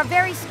 There are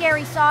very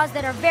scary saws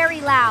that are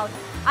very loud.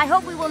 I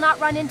hope we will not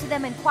run into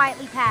them and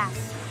quietly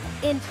pass.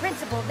 In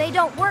principle, they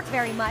don't work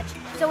very much,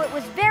 so it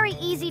was very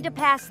easy to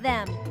pass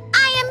them.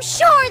 I am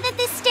sure that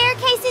this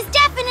staircase is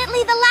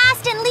definitely the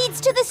last and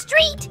leads to the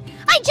street.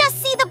 I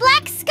just see the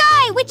black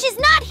sky, which is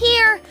not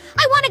here.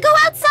 I want to go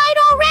outside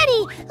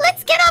already.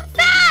 Let's get up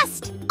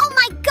fast. Oh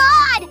my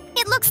god!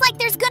 It looks like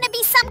there's gonna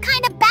be some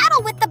kind of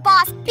battle with the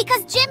boss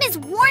because Jim is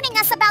warning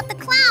us about the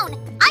clown.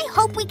 I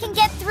hope we can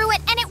get through it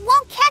and it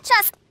won't catch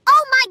us.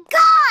 Oh my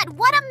god!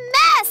 What a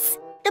mess!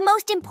 The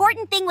most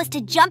important thing was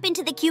to jump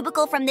into the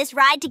cubicle from this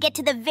ride to get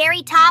to the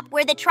very top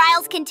where the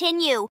trials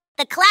continue.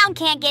 The clown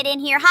can't get in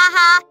here,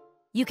 haha.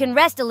 You can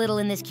rest a little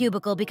in this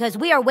cubicle because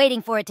we are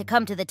waiting for it to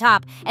come to the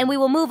top, and we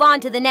will move on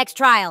to the next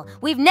trial.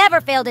 We've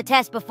never failed a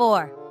test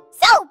before.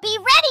 So, be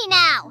ready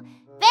now!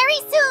 Very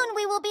soon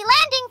we will be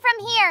landing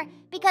from here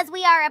because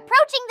we are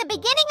approaching the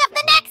beginning of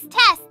the next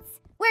tests.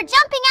 We're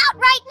jumping out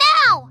right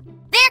now!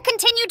 There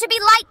continue to be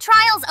light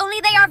trials,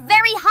 only they are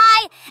very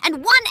high,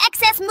 and one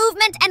excess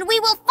movement and we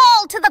will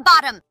fall to the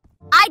bottom.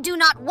 I do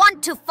not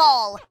want to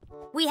fall.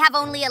 We have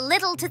only a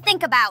little to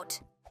think about.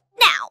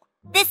 Now,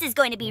 this is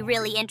going to be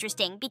really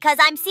interesting because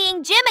I'm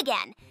seeing Jim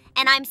again,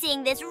 and I'm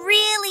seeing this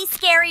really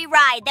scary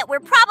ride that we're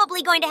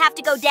probably going to have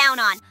to go down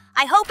on.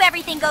 I hope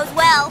everything goes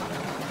well.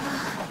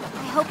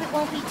 I hope it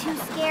won't be too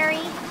scary.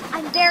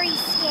 I'm very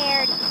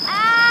scared.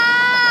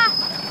 Ah!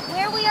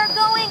 Where we are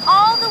going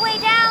all the way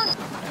down.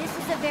 This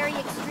is a very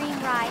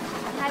extreme ride,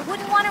 and I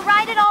wouldn't want to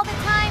ride it all the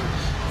time.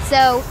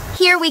 So,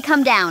 here we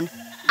come down.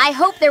 I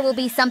hope there will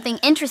be something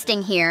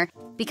interesting here,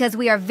 because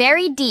we are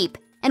very deep,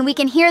 and we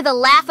can hear the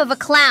laugh of a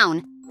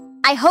clown.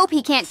 I hope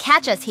he can't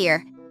catch us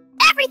here.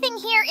 Everything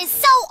here is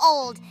so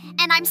old,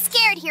 and I'm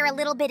scared here a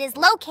little bit is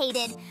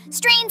located.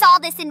 Strains all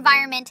this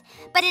environment,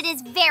 but it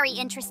is very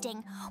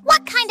interesting.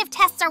 What kind of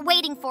tests are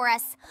waiting for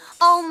us?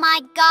 Oh my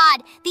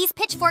god, these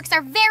pitchforks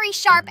are very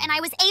sharp and I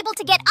was able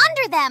to get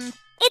under them.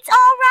 It's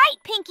all right,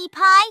 Pinkie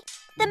Pie.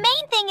 The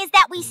main thing is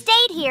that we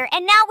stayed here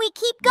and now we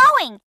keep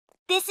going.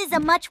 This is a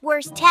much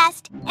worse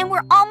test, and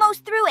we're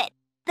almost through it.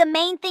 The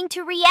main thing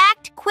to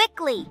react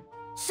quickly.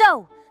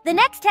 So, the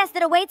next test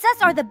that awaits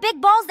us are the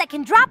big balls that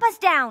can drop us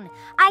down.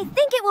 I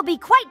think it will be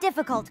quite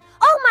difficult.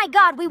 Oh my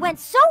god, we went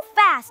so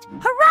fast!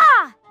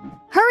 Hurrah!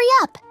 Hurry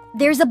up!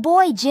 There's a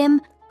boy,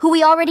 Jim, who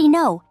we already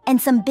know,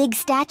 and some big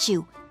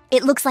statue.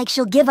 It looks like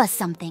she'll give us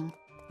something.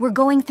 We're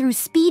going through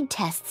speed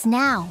tests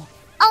now.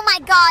 Oh my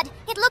god,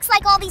 it looks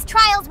like all these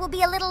trials will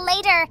be a little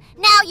later.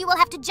 Now you will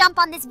have to jump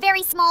on this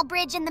very small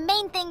bridge and the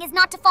main thing is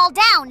not to fall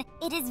down.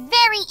 It is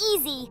very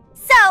easy.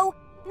 So,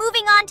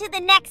 moving on to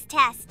the next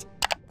test.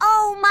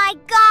 Oh my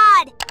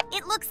god!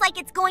 It looks like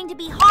it's going to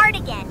be hard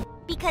again,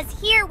 because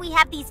here we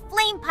have these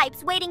flame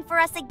pipes waiting for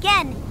us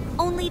again,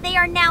 only they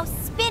are now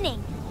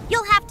spinning.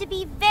 You'll have to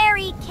be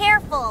very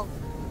careful.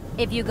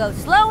 If you go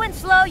slow and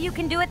slow, you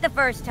can do it the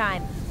first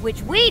time,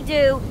 which we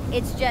do.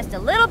 It's just a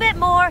little bit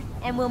more,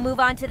 and we'll move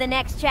on to the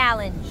next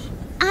challenge.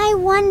 I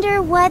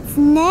wonder what's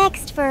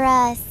next for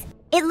us.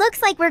 It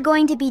looks like we're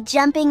going to be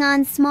jumping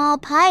on small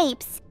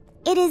pipes.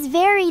 It is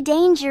very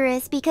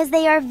dangerous because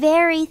they are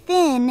very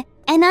thin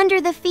and under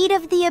the feet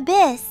of the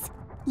abyss.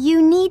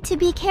 You need to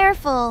be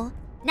careful.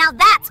 Now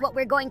that's what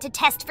we're going to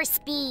test for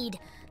speed.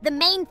 The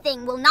main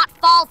thing will not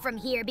fall from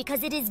here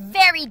because it is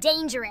very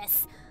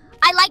dangerous.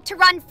 I like to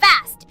run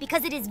fast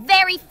because it is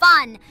very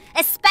fun,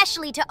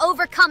 especially to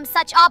overcome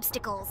such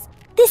obstacles.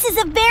 This is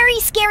a very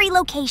scary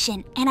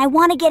location, and I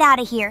want to get out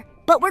of here,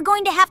 but we're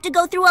going to have to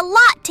go through a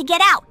lot to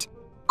get out.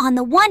 On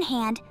the one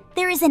hand,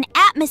 there is an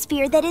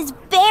atmosphere that is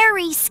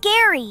very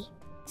scary.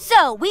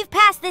 So, we've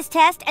passed this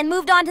test and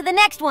moved on to the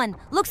next one.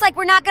 Looks like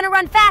we're not gonna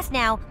run fast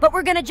now, but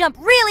we're gonna jump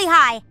really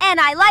high, and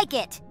I like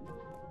it.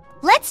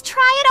 Let's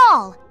try it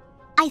all.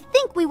 I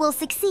think we will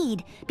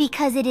succeed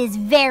because it is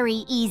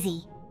very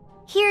easy.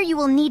 Here you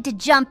will need to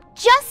jump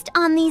just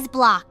on these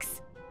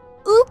blocks.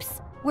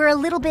 Oops, we're a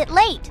little bit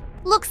late.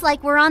 Looks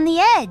like we're on the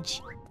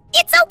edge.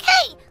 It's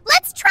okay.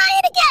 Let's try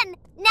it again.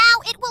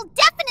 Now it will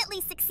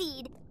definitely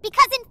succeed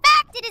because in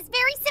fact it is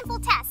very simple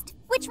test,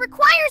 which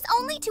requires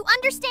only to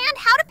understand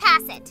how to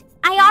pass it.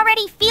 I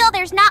already feel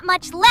there's not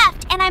much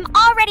left, and I'm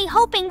already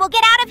hoping we'll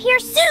get out of here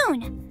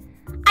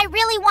soon. I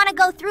really want to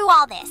go through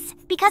all this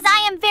because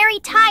I am very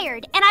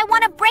tired and I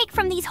want to break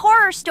from these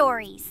horror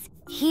stories.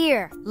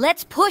 Here,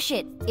 let's push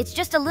it. It's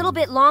just a little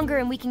bit longer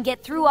and we can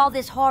get through all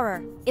this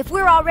horror. If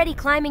we're already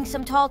climbing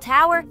some tall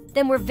tower,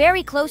 then we're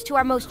very close to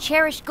our most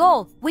cherished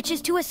goal, which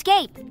is to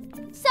escape.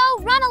 So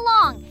run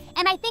along,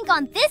 and I think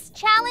on this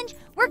challenge,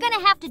 we're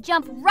gonna have to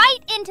jump right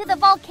into the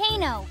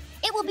volcano.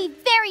 It will be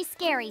very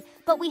scary,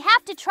 but we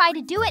have to try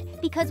to do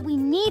it because we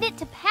need it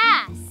to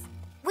pass.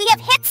 We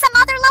have hit some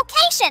other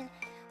location.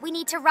 We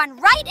need to run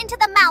right into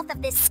the mouth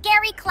of this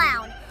scary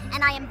clown,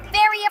 and I am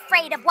very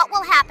afraid of what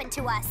will happen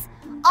to us.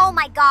 Oh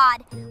my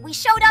god, we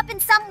showed up in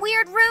some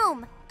weird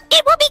room.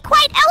 It will be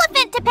quite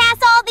elephant to pass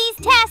all these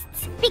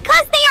tests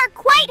because they are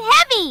quite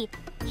heavy.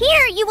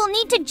 Here you will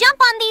need to jump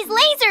on these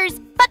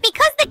lasers, but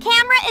because the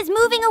camera is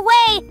moving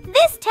away,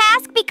 this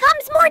task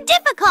becomes more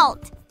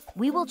difficult.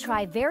 We will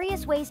try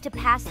various ways to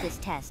pass this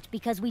test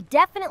because we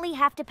definitely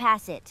have to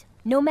pass it,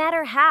 no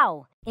matter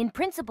how. In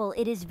principle,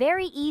 it is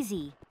very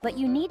easy, but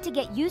you need to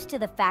get used to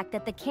the fact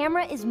that the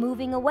camera is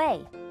moving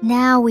away.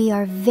 Now we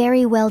are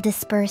very well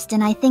dispersed,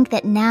 and I think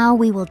that now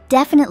we will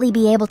definitely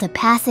be able to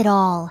pass it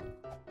all.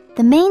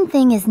 The main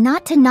thing is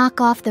not to knock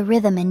off the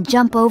rhythm and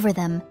jump over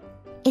them.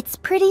 It's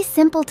pretty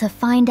simple to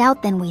find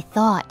out than we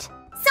thought.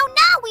 So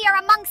now we are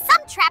among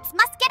some traps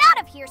must get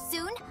out of here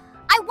soon.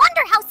 I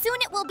wonder how soon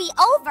it will be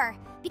over,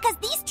 because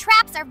these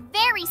traps are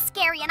very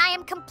scary and I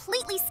am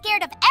completely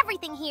scared of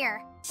everything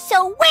here.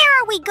 So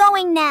where are we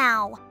going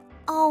now?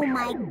 Oh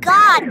my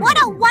god, what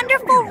a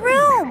wonderful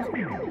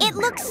room! It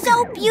looks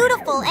so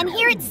beautiful, and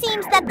here it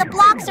seems that the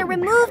blocks are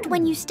removed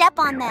when you step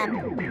on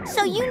them.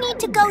 So you need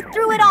to go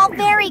through it all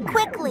very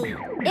quickly.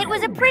 It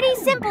was a pretty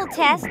simple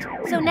test,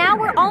 so now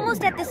we're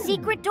almost at the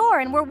secret door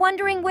and we're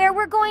wondering where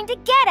we're going to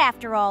get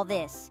after all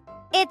this.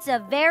 It's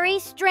a very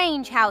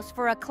strange house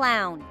for a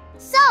clown.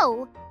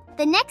 So,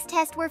 the next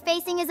test we're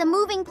facing is a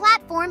moving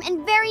platform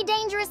and very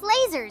dangerous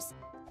lasers.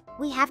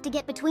 We have to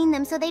get between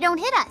them so they don't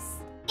hit us.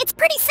 It's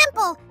pretty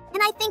simple,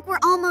 and I think we're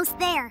almost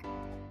there.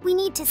 We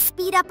need to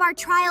speed up our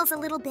trials a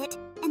little bit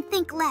and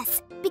think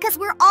less, because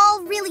we're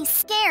all really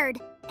scared,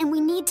 and we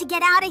need to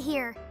get out of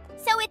here.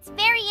 So it's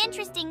very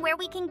interesting where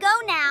we can go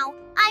now.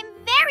 I'm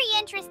very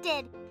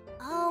interested.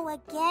 Oh,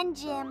 again,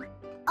 Jim.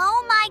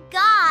 Oh my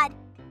God!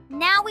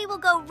 Now we will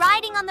go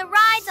riding on the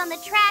rides on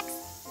the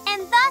tracks,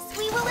 and thus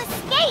we will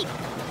escape.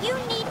 You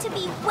need to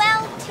be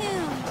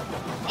well-tuned.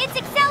 It's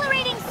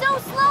accelerating so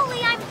slowly,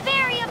 I'm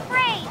very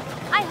afraid.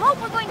 I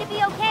hope we're going to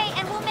be okay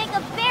and we'll make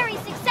a very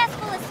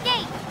successful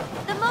escape.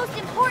 The most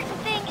important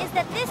thing is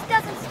that this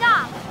doesn't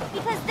stop,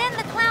 because then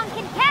the clown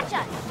can catch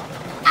us.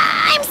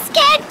 I'm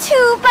scared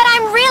too, but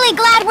I'm really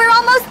glad we're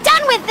almost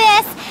done with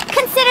this.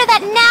 Consider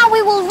that now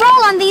we will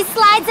roll on these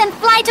slides and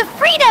fly to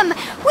freedom.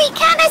 We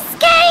can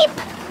escape.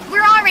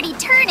 We're already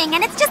turning,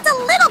 and it's just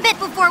a little bit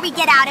before we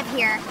get out of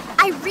here.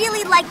 I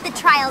really like the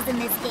trials in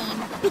this game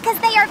because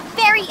they are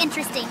very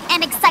interesting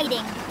and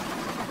exciting.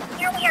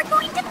 Here we are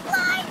going to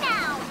fly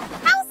now.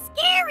 How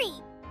scary.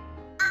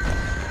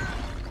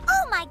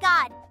 Oh my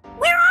God.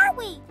 Where are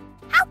we?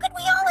 How could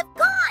we all have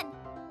gone?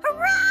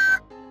 Hurrah!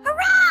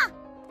 Hurrah!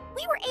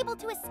 We were able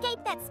to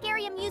escape that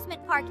scary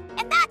amusement park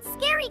and that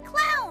scary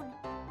clown.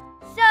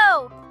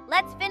 So,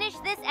 let's finish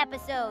this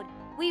episode.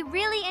 We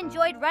really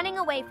enjoyed running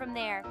away from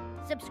there.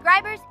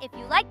 Subscribers, if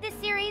you like this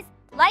series,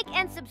 like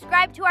and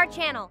subscribe to our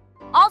channel.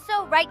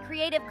 Also, write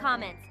creative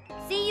comments.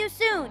 See you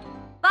soon!